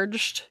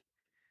charged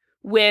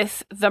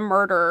with the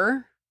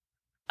murder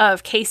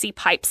of Casey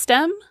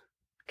Pipestem,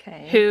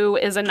 Okay. who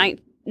is a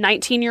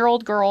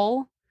 19-year-old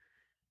girl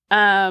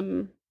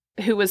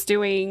who was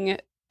doing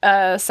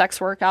sex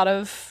work out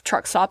of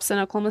truck stops in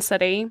Oklahoma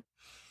City.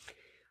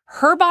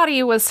 Her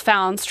body was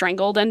found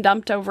strangled and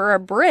dumped over a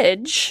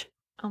bridge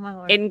Oh my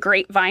Lord. in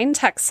Grapevine,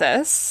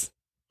 Texas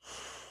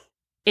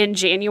in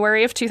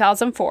January of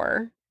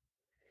 2004.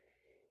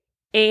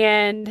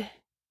 And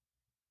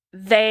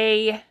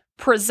they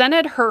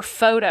presented her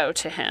photo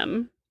to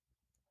him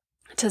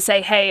to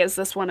say, hey, is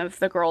this one of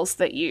the girls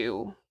that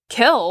you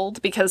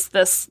killed? Because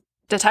this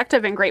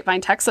detective in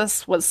Grapevine,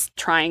 Texas was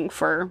trying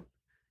for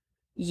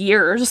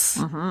years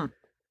Mm-hmm.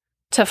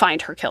 to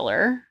find her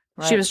killer.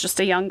 She Right. was just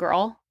a young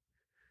girl.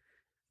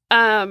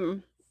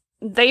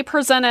 They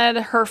presented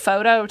her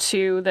photo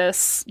to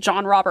this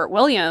John Robert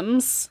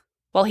Williams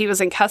while he was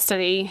in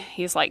custody.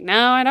 He's like,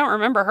 no, I don't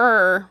remember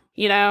her,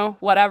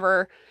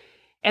 whatever.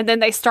 And then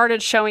they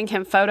started showing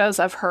him photos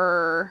of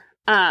her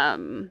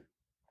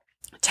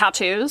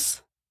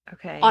tattoos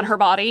Okay. on her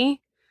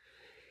body.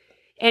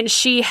 And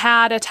she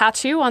had a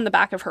tattoo on the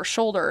back of her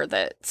shoulder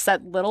that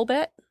said Little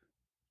Bit.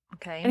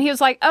 Okay. And he was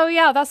like, oh,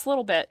 yeah, that's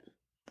Little Bit.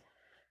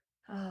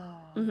 Oh.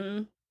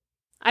 Mm-hmm.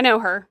 I know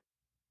her.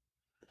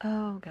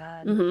 Oh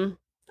God. Mm-hmm.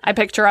 I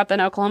picked her up in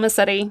Oklahoma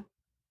City,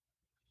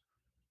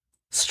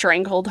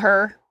 strangled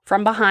her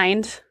from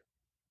behind,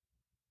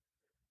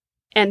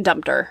 and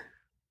dumped her.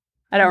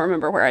 I don't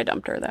remember where I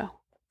dumped her, though.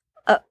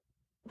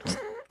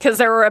 Because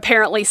there were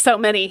apparently so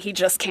many, he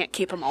just can't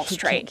keep them all He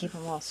straight. can't keep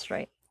them all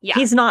straight. Yeah.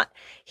 He's not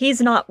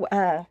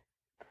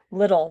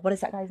Little. What is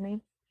that guy's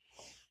name?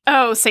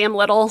 Oh, Sam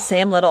Little.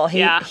 Sam Little. He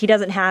Yeah. he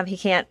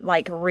can't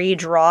like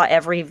redraw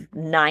every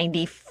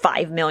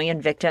 95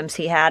 million victims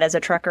he had as a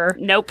trucker.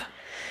 Nope.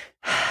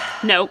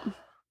 Nope.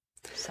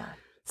 So,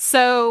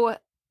 So,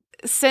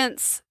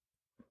 since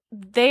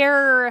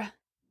they're,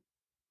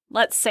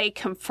 let's say,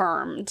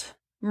 confirmed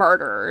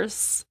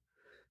murders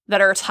that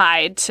are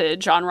tied to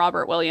John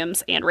Robert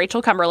Williams and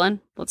Rachel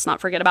Cumberland, let's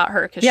not forget about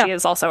her because Yeah. she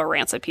is also a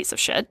rancid piece of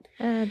shit.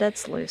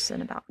 that's loose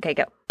and about. Okay,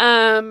 go.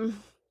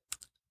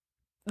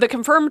 The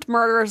confirmed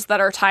murders that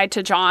are tied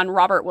to John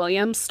Robert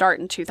Williams start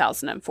in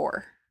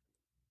 2004.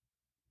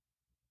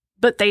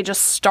 But they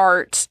just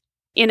start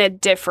in a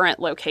different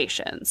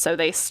location. So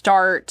they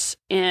start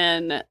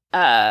in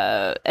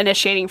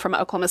initiating from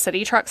Oklahoma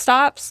City truck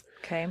stops,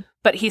 Okay.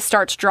 but he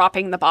starts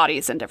dropping the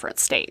bodies in different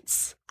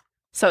states.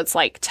 So it's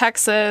like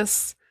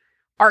Texas,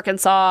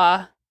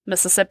 Arkansas,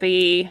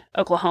 Mississippi,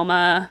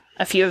 Oklahoma.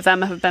 A few of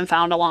them have been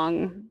found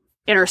along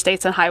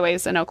interstates and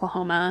highways in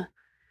Oklahoma.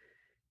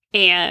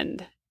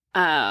 And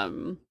yeah.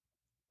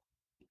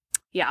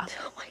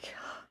 Oh my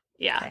God.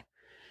 Yeah. Okay.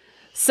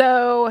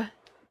 So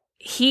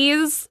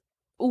he's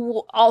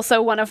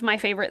also one of my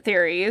favorite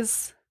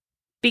theories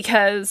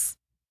because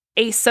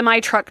a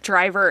semi-truck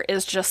driver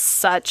is just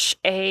such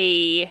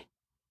a,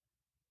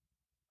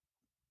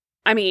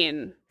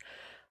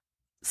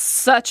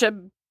 such a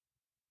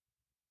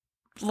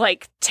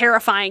like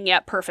terrifying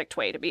yet perfect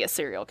way to be a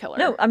serial killer.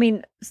 No, I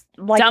mean,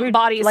 like Dump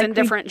bodies like in we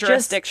different just-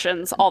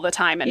 jurisdictions all the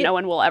time, and Yeah. no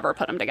one will ever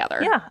put them together.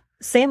 Yeah,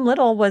 Sam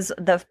Little was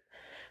the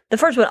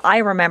first one I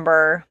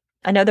remember.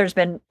 I know there's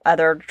been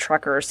other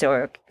trucker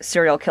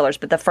serial killers,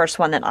 but the first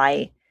one that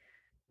I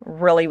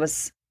really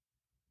was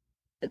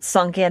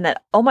sunk in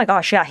that, oh my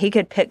gosh, yeah, he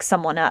could pick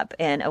someone up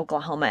in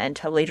Oklahoma and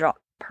totally drop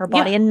her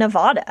body Yeah. in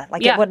Nevada.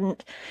 Like Yeah. it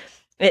wouldn't.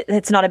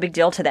 It's not a big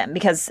deal to them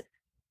because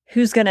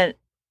who's going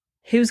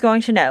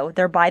to know?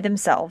 They're by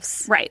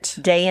themselves, Right.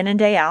 day in and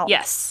day out.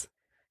 Yes.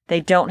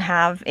 They don't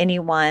have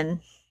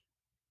anyone,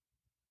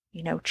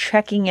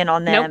 checking in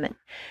on them. Nope.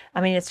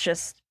 And, it's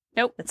just,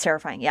 Nope. it's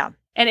terrifying. Yeah.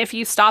 And if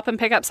you stop and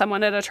pick up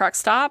someone at a truck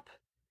stop,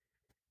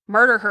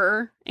 murder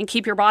her, and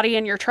keep your body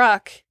in your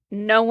truck,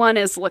 no one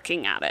is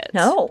looking at it.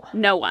 No.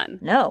 No one.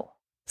 No.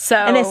 So,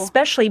 And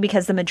especially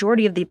because the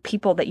majority of the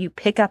people that you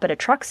pick up at a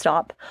truck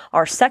stop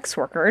are sex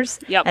workers.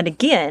 Yep. And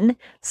again,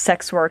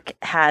 sex work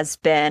has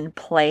been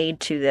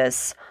played to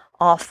this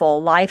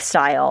awful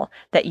lifestyle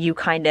that you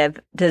kind of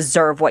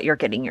deserve what you're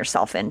getting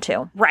yourself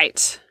into.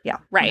 right. Yeah.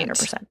 Right.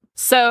 100%.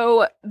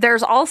 So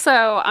there's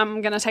also,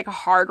 I'm going to take a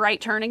hard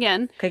right turn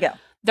again. Okay, go.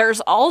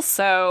 There's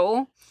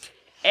also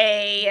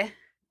a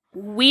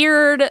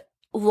weird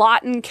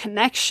Lawton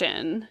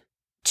connection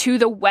to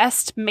the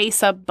West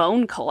Mesa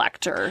bone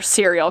collector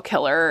serial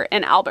killer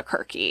in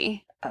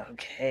Albuquerque.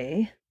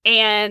 Okay.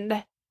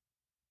 And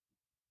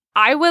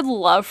I would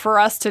love for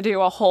us to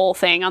do a whole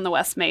thing on the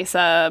West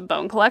Mesa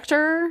bone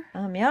collector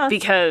Yeah.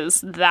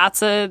 because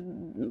that's a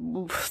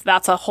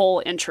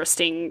whole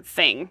interesting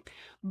thing.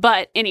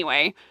 But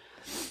anyway,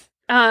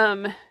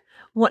 One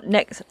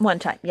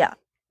time. Yeah.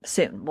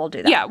 Soon. We'll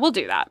do that. yeah, we'll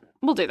do that.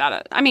 We'll do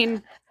that. I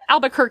mean,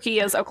 Albuquerque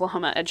is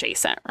Oklahoma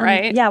adjacent,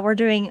 right? Yeah, we're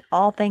doing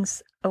all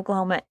things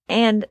Oklahoma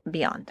and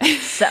beyond.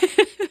 So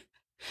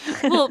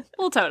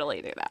we'll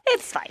totally do that.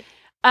 it's fine.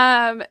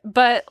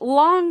 But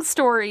long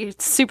story,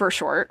 super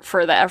short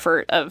for the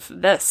effort of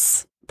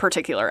this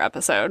particular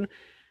episode.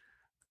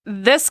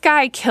 This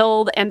guy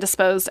killed and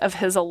disposed of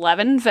his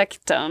 11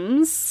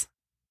 victims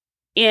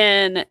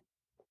in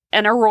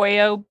an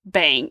arroyo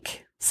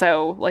bank.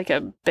 So like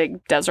a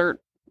big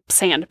desert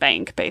sand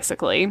bank,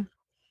 basically,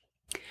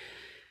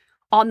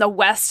 on the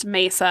West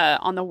Mesa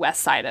on the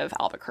west side of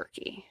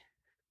Albuquerque.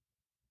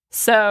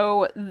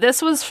 So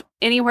this was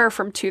anywhere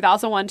from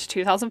 2001 to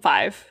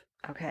 2005.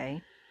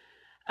 Okay.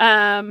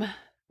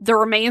 The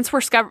remains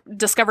were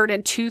discovered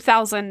in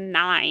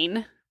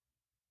 2009.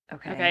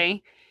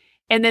 Okay.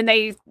 And then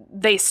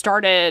they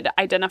started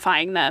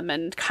identifying them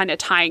and kind of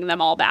tying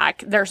them all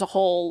back. There's a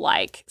whole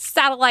like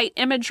satellite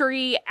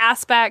imagery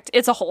aspect.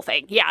 It's a whole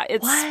thing. Yeah,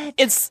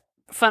 it's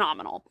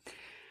phenomenal.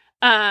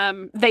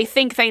 They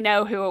think they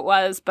know who it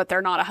was, but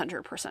they're not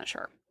 100%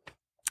 sure.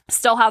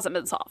 Still hasn't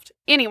been solved.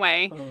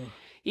 Anyway,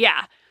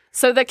 yeah.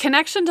 So the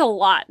connection to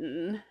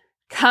Lawton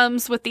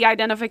comes with the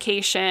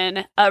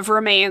identification of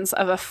remains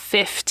of a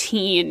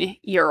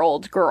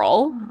 15-year-old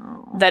girl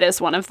that is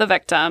one of the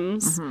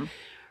victims. Mm-hmm.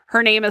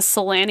 Her name is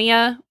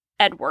Selania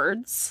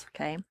Edwards.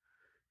 Okay.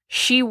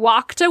 She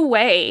walked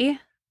away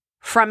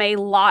from a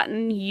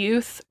Lawton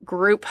youth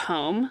group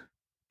home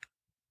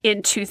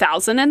in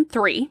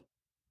 2003.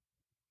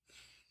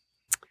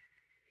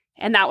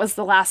 And that was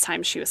the last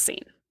time she was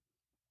seen.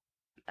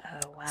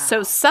 Oh, wow.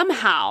 So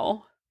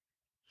somehow,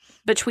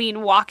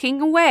 between walking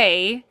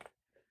away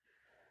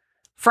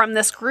from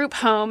this group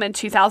home in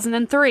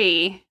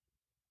 2003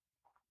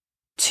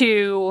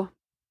 to,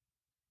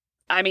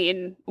 I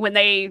mean, when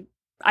they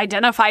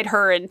identified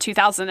her in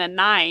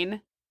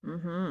 2009,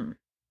 mm-hmm.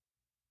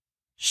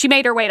 she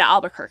made her way to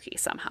Albuquerque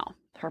somehow.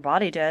 Her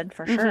body did,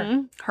 for sure.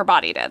 Mm-hmm. Her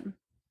body did.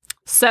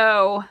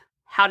 So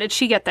how did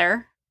she get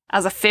there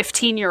as a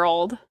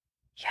 15-year-old?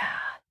 Yeah.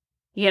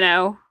 You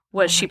know,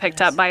 was she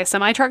picked up by a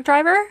semi-truck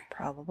driver?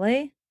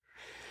 Probably.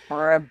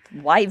 Or a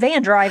white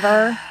van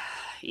driver.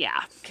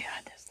 Yeah.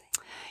 God, this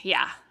thing.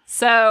 Yeah.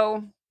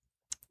 So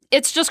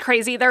it's just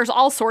crazy. There's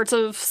all sorts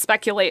of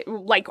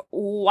like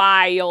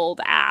wild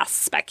ass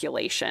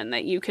speculation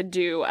that you could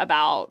do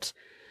about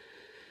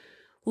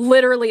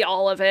literally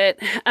all of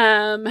it.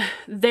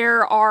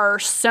 There are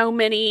so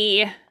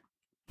many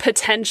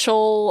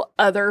potential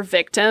other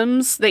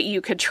victims that you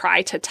could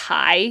try to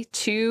tie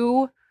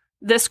to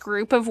this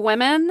group of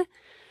women.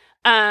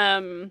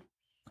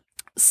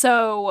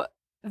 So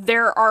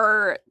there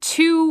are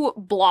two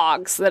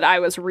blogs that I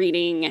was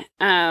reading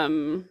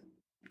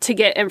to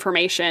get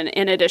information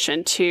in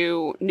addition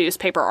to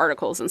newspaper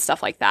articles and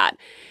stuff like that.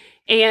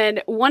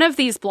 And one of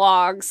these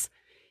blogs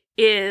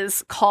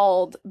is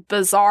called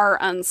Bizarre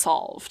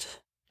Unsolved.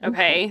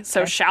 Okay.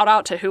 So shout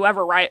out to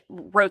whoever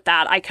wrote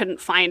that. I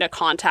couldn't find a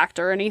contact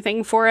or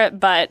anything for it,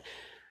 but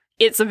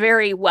it's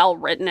very well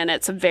written and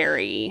it's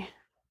very,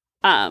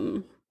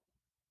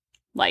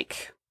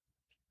 like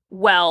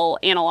well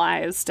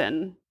analyzed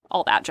and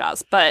all that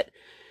jazz. But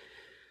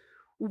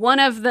one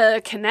of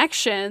the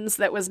connections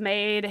that was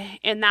made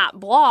in that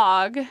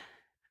blog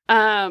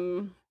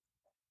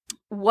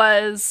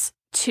was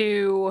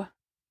to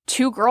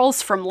two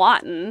girls from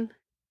Lawton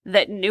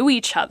that knew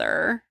each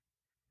other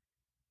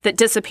that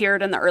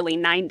disappeared in the early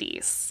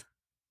 90s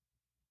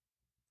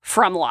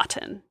from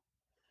Lawton.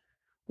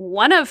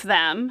 One of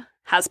them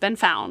has been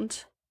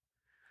found.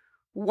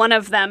 One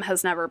of them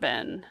has never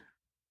been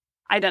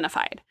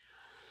identified.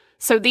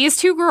 So these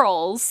two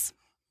girls,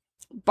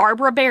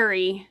 Barbara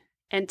Berry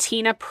and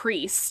Tina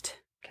Priest,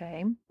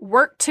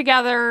 worked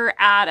together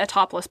at a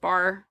topless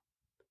bar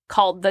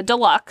called the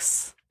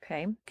Deluxe.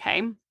 Okay.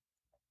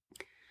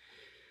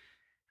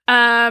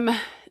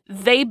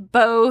 They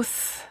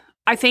both,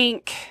 I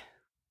think,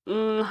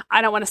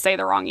 I don't want to say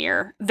the wrong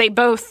year. They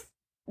both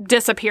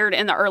disappeared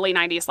in the early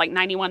 90s, like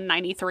 91,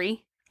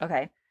 93.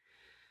 Okay.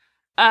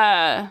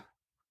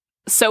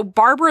 So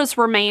Barbara's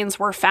remains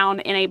were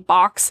found in a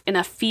box in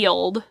a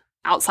field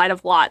outside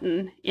of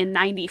Lawton in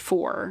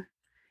 94.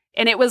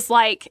 And it was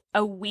like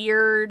a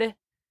weird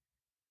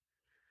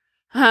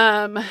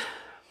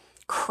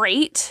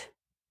crate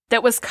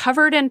that was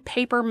covered in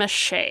paper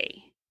mache.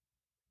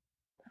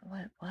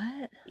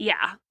 What?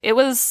 Yeah, it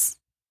was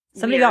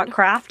Somebody weird. got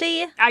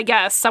crafty? I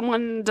guess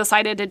someone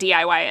decided to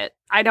DIY it.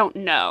 I don't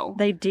know.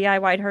 They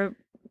DIY'd her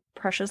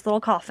precious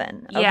little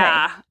coffin. Okay.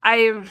 Yeah.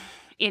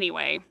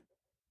 Anyway.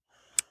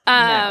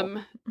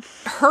 No.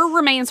 Her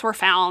remains were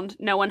found.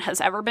 No one has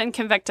ever been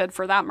convicted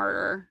for that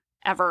murder,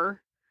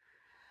 ever.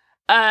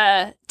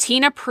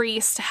 Tina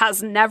Priest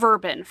has never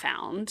been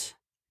found.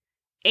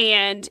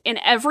 And in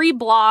every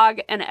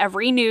blog and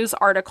every news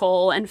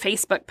article and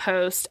Facebook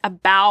post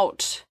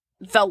about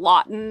the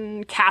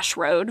Lawton Cash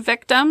Road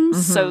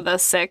victims, so the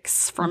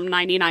 6 from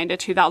 99 to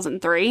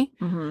 2003,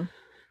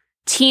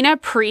 Tina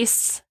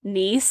Priest's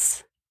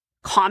niece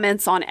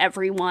comments on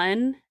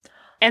everyone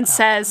and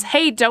says,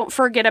 hey, don't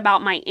forget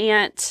about my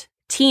aunt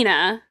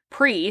Tina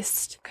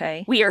Priest.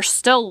 Okay. We are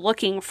still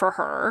looking for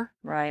her.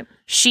 Right.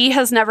 She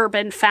has never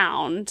been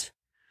found.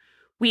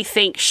 we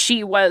think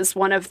she was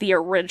one of the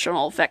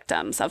original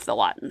victims of the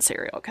Lawton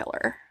serial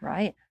killer.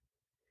 Right.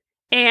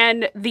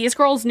 And these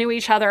girls knew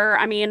each other.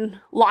 I mean,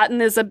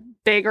 Lawton is a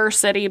bigger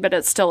city, but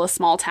it's still a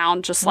small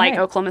town, just like Right.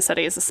 Oklahoma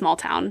City is a small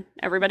town.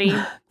 Everybody,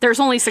 there's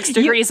only 6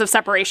 degrees of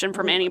separation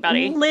from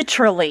anybody.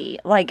 Literally,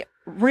 like,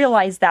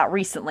 realized that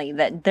recently,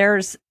 that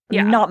there's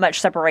Yeah. not much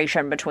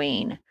separation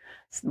between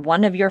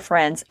one of your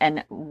friends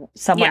and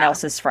someone Yeah.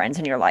 else's friends.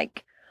 And you're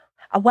like,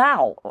 oh,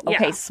 wow,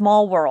 okay, Yeah.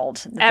 small world.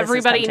 that this has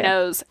Everybody come to.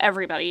 knows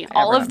everybody.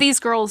 All Everyone. of these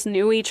girls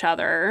knew each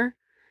other.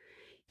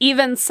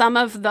 Even some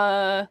of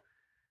the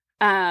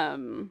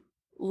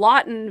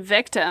Lawton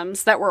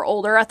victims that were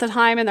older at the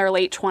time, in their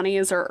late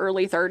 20s or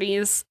early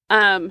 30s,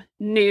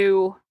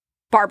 knew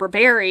Barbara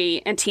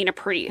Berry and Tina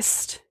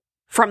Priest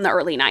from the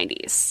early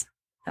 90s.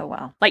 Oh,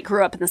 wow. Like,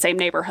 grew up in the same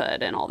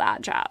neighborhood and all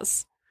that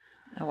jazz.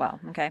 Oh, wow.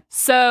 Okay.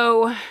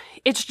 So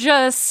it's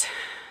just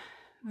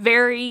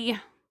very,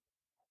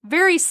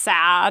 very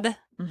sad.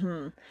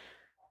 Mm-hmm.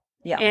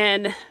 Yeah.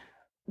 And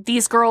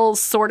these girls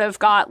sort of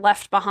got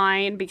left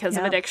behind because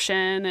of Yeah.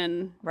 addiction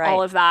and Right.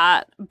 all of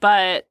that.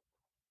 But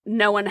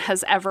no one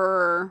has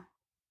ever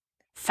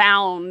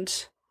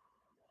found,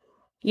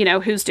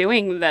 who's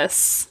doing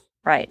this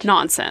Right.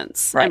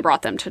 nonsense Right. and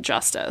brought them to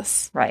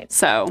justice. Right.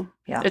 So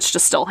Yeah. it's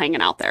just still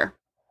hanging out there.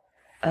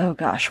 Oh,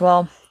 gosh.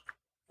 Well,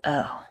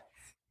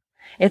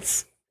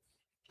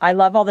 I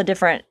love all the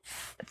different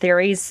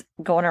theories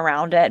going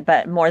around it,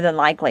 but more than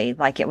likely,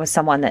 like, it was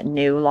someone that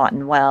knew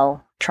Lawton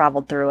well,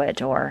 traveled through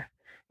it, or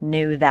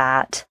knew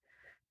that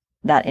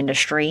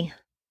industry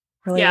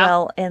really Yeah.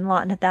 well in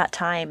Lawton at that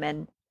time.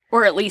 And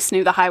Or at least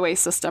knew the highway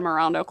system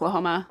around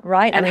Oklahoma.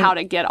 right. And how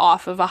to get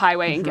off of a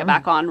highway and get Mhm.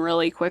 back on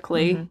really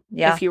quickly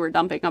Yeah. if you were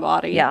dumping a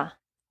body. Yeah.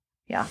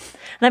 Yeah.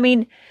 And I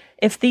mean,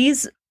 if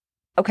these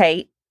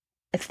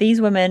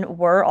women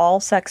were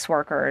all sex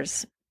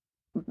workers,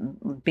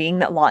 being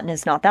that Lawton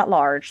is not that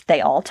large,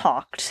 they all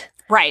talked.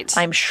 Right.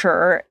 I'm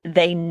sure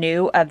they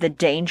knew of the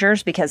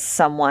dangers because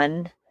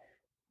someone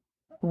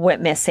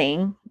went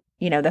missing,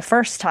 the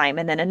first time,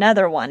 and then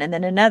another one, and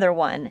then another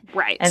one.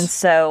 Right. And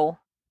so,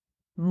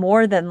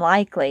 more than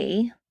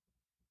likely,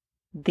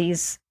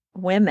 these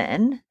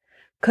women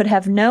could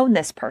have known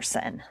this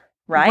person,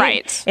 right?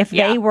 Right. If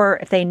Yeah.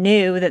 if they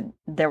knew that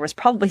there was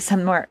probably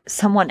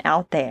someone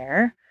out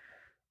there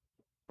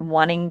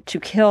wanting to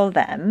kill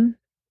them,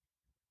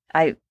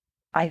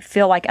 I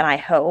feel like, and I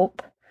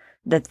hope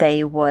that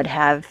they would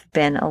have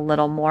been a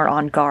little more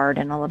on guard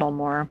and a little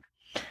more.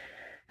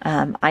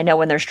 I know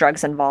when there's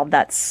drugs involved,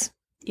 that's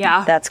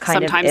Yeah. kind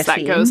Sometimes of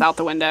iffy. that goes out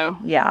the window.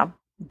 Yeah,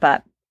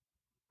 but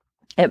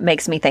it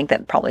makes me think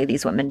that probably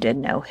these women did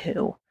know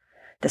who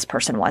this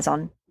person was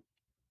on,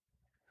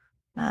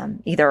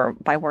 either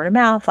by word of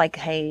mouth, like,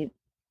 hey,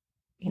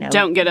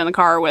 Don't get in the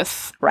car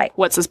with right.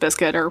 What's His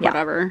Biscuit or Yeah.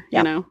 whatever,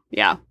 Yeah.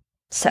 Yeah.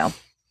 So,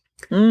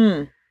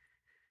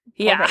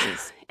 Yeah.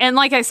 always. And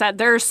like I said,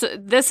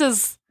 this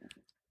is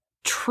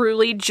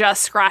truly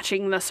just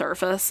scratching the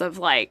surface of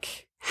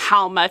like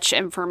how much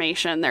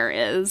information there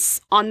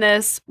is on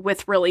this,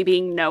 with really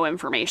being no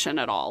information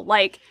at all.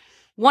 Like,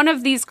 one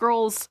of these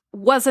girls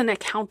was an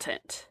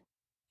accountant.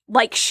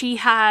 Like, she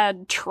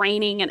had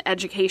training and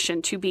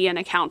education to be an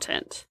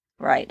accountant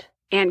Right.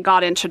 and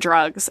got into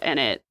drugs, and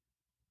it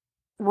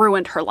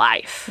ruined her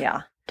life.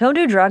 Yeah. Don't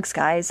do drugs,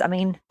 guys. I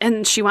mean,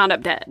 And she wound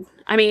up dead.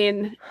 I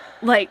mean,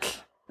 like,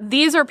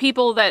 these are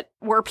people that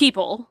were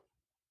people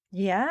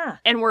yeah.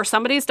 and were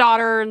somebody's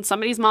daughter and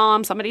somebody's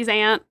mom, somebody's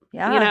aunt,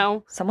 Yeah.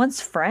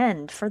 Someone's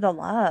friend, for the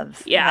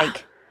love. Yeah.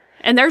 Like,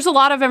 And there's a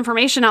lot of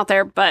information out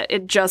there, but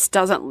it just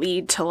doesn't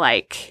lead to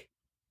like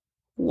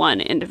one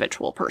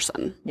individual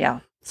person. yeah.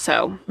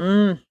 So,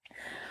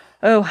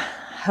 Oh,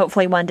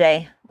 hopefully one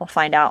day we'll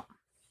find out.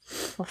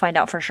 We'll find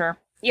out for sure.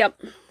 yep.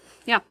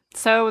 Yeah.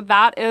 So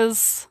that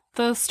is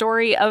the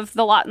story of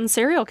the Lawton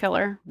serial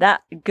killer.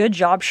 Good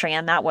job,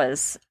 Shan. That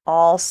was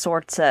all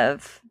sorts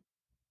of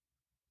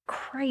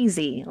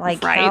crazy.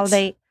 Like, how Right.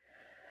 they,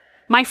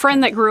 My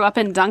friend that grew up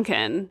in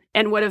Duncan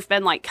and would have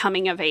been like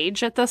coming of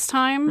age at this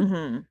time,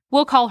 mhm.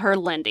 we'll call her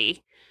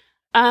Lindy.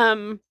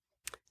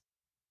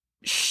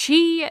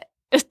 She,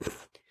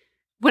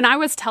 when I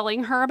was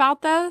telling her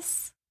about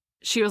this,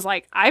 she was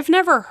like, I've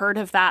never heard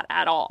of that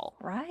at all.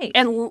 Right.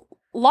 And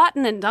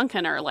Lawton and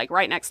Duncan are like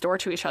right next door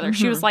to each other.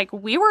 She Mhm. was like,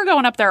 we were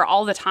going up there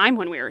all the time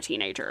when we were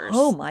teenagers.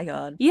 oh my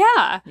God.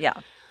 Yeah. Yeah.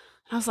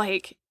 I was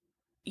like,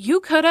 you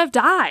could have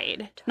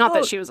died. Not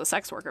that Oh. she was a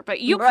sex worker,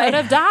 but you Right. could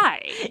have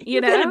died. You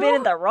know? could have been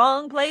in the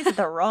wrong place at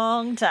the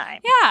wrong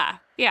time. Yeah.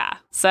 Yeah.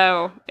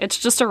 So it's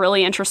just a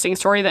really interesting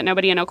story that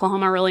nobody in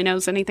Oklahoma really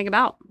knows anything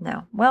about.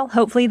 No. Well,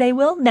 hopefully they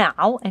will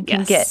now and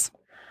can Yes.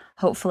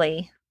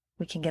 hopefully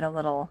we can get a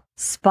little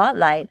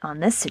spotlight on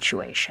this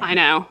situation. I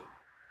know.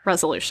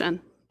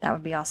 Resolution. That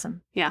would be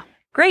awesome. Yeah.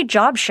 Great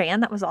job, Shan.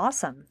 That was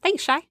awesome.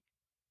 Thanks, Shy.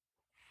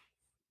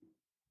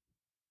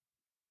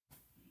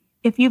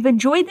 If you've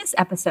enjoyed this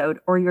episode,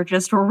 or you're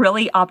just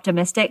really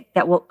optimistic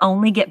that we'll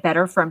only get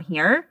better from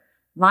here,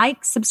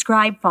 like,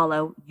 subscribe,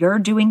 follow You're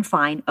Doing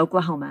Fine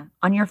Oklahoma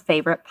on your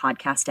favorite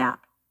podcast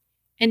app.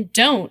 And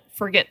don't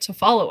forget to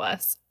follow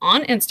us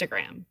on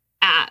Instagram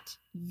at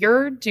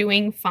You're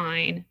Doing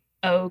Fine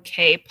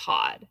OK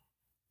Pod.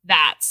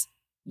 That's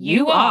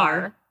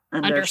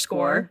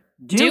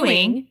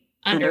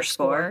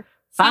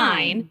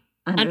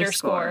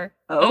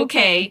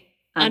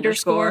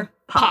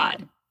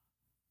UR_doing_fine_OK_pod.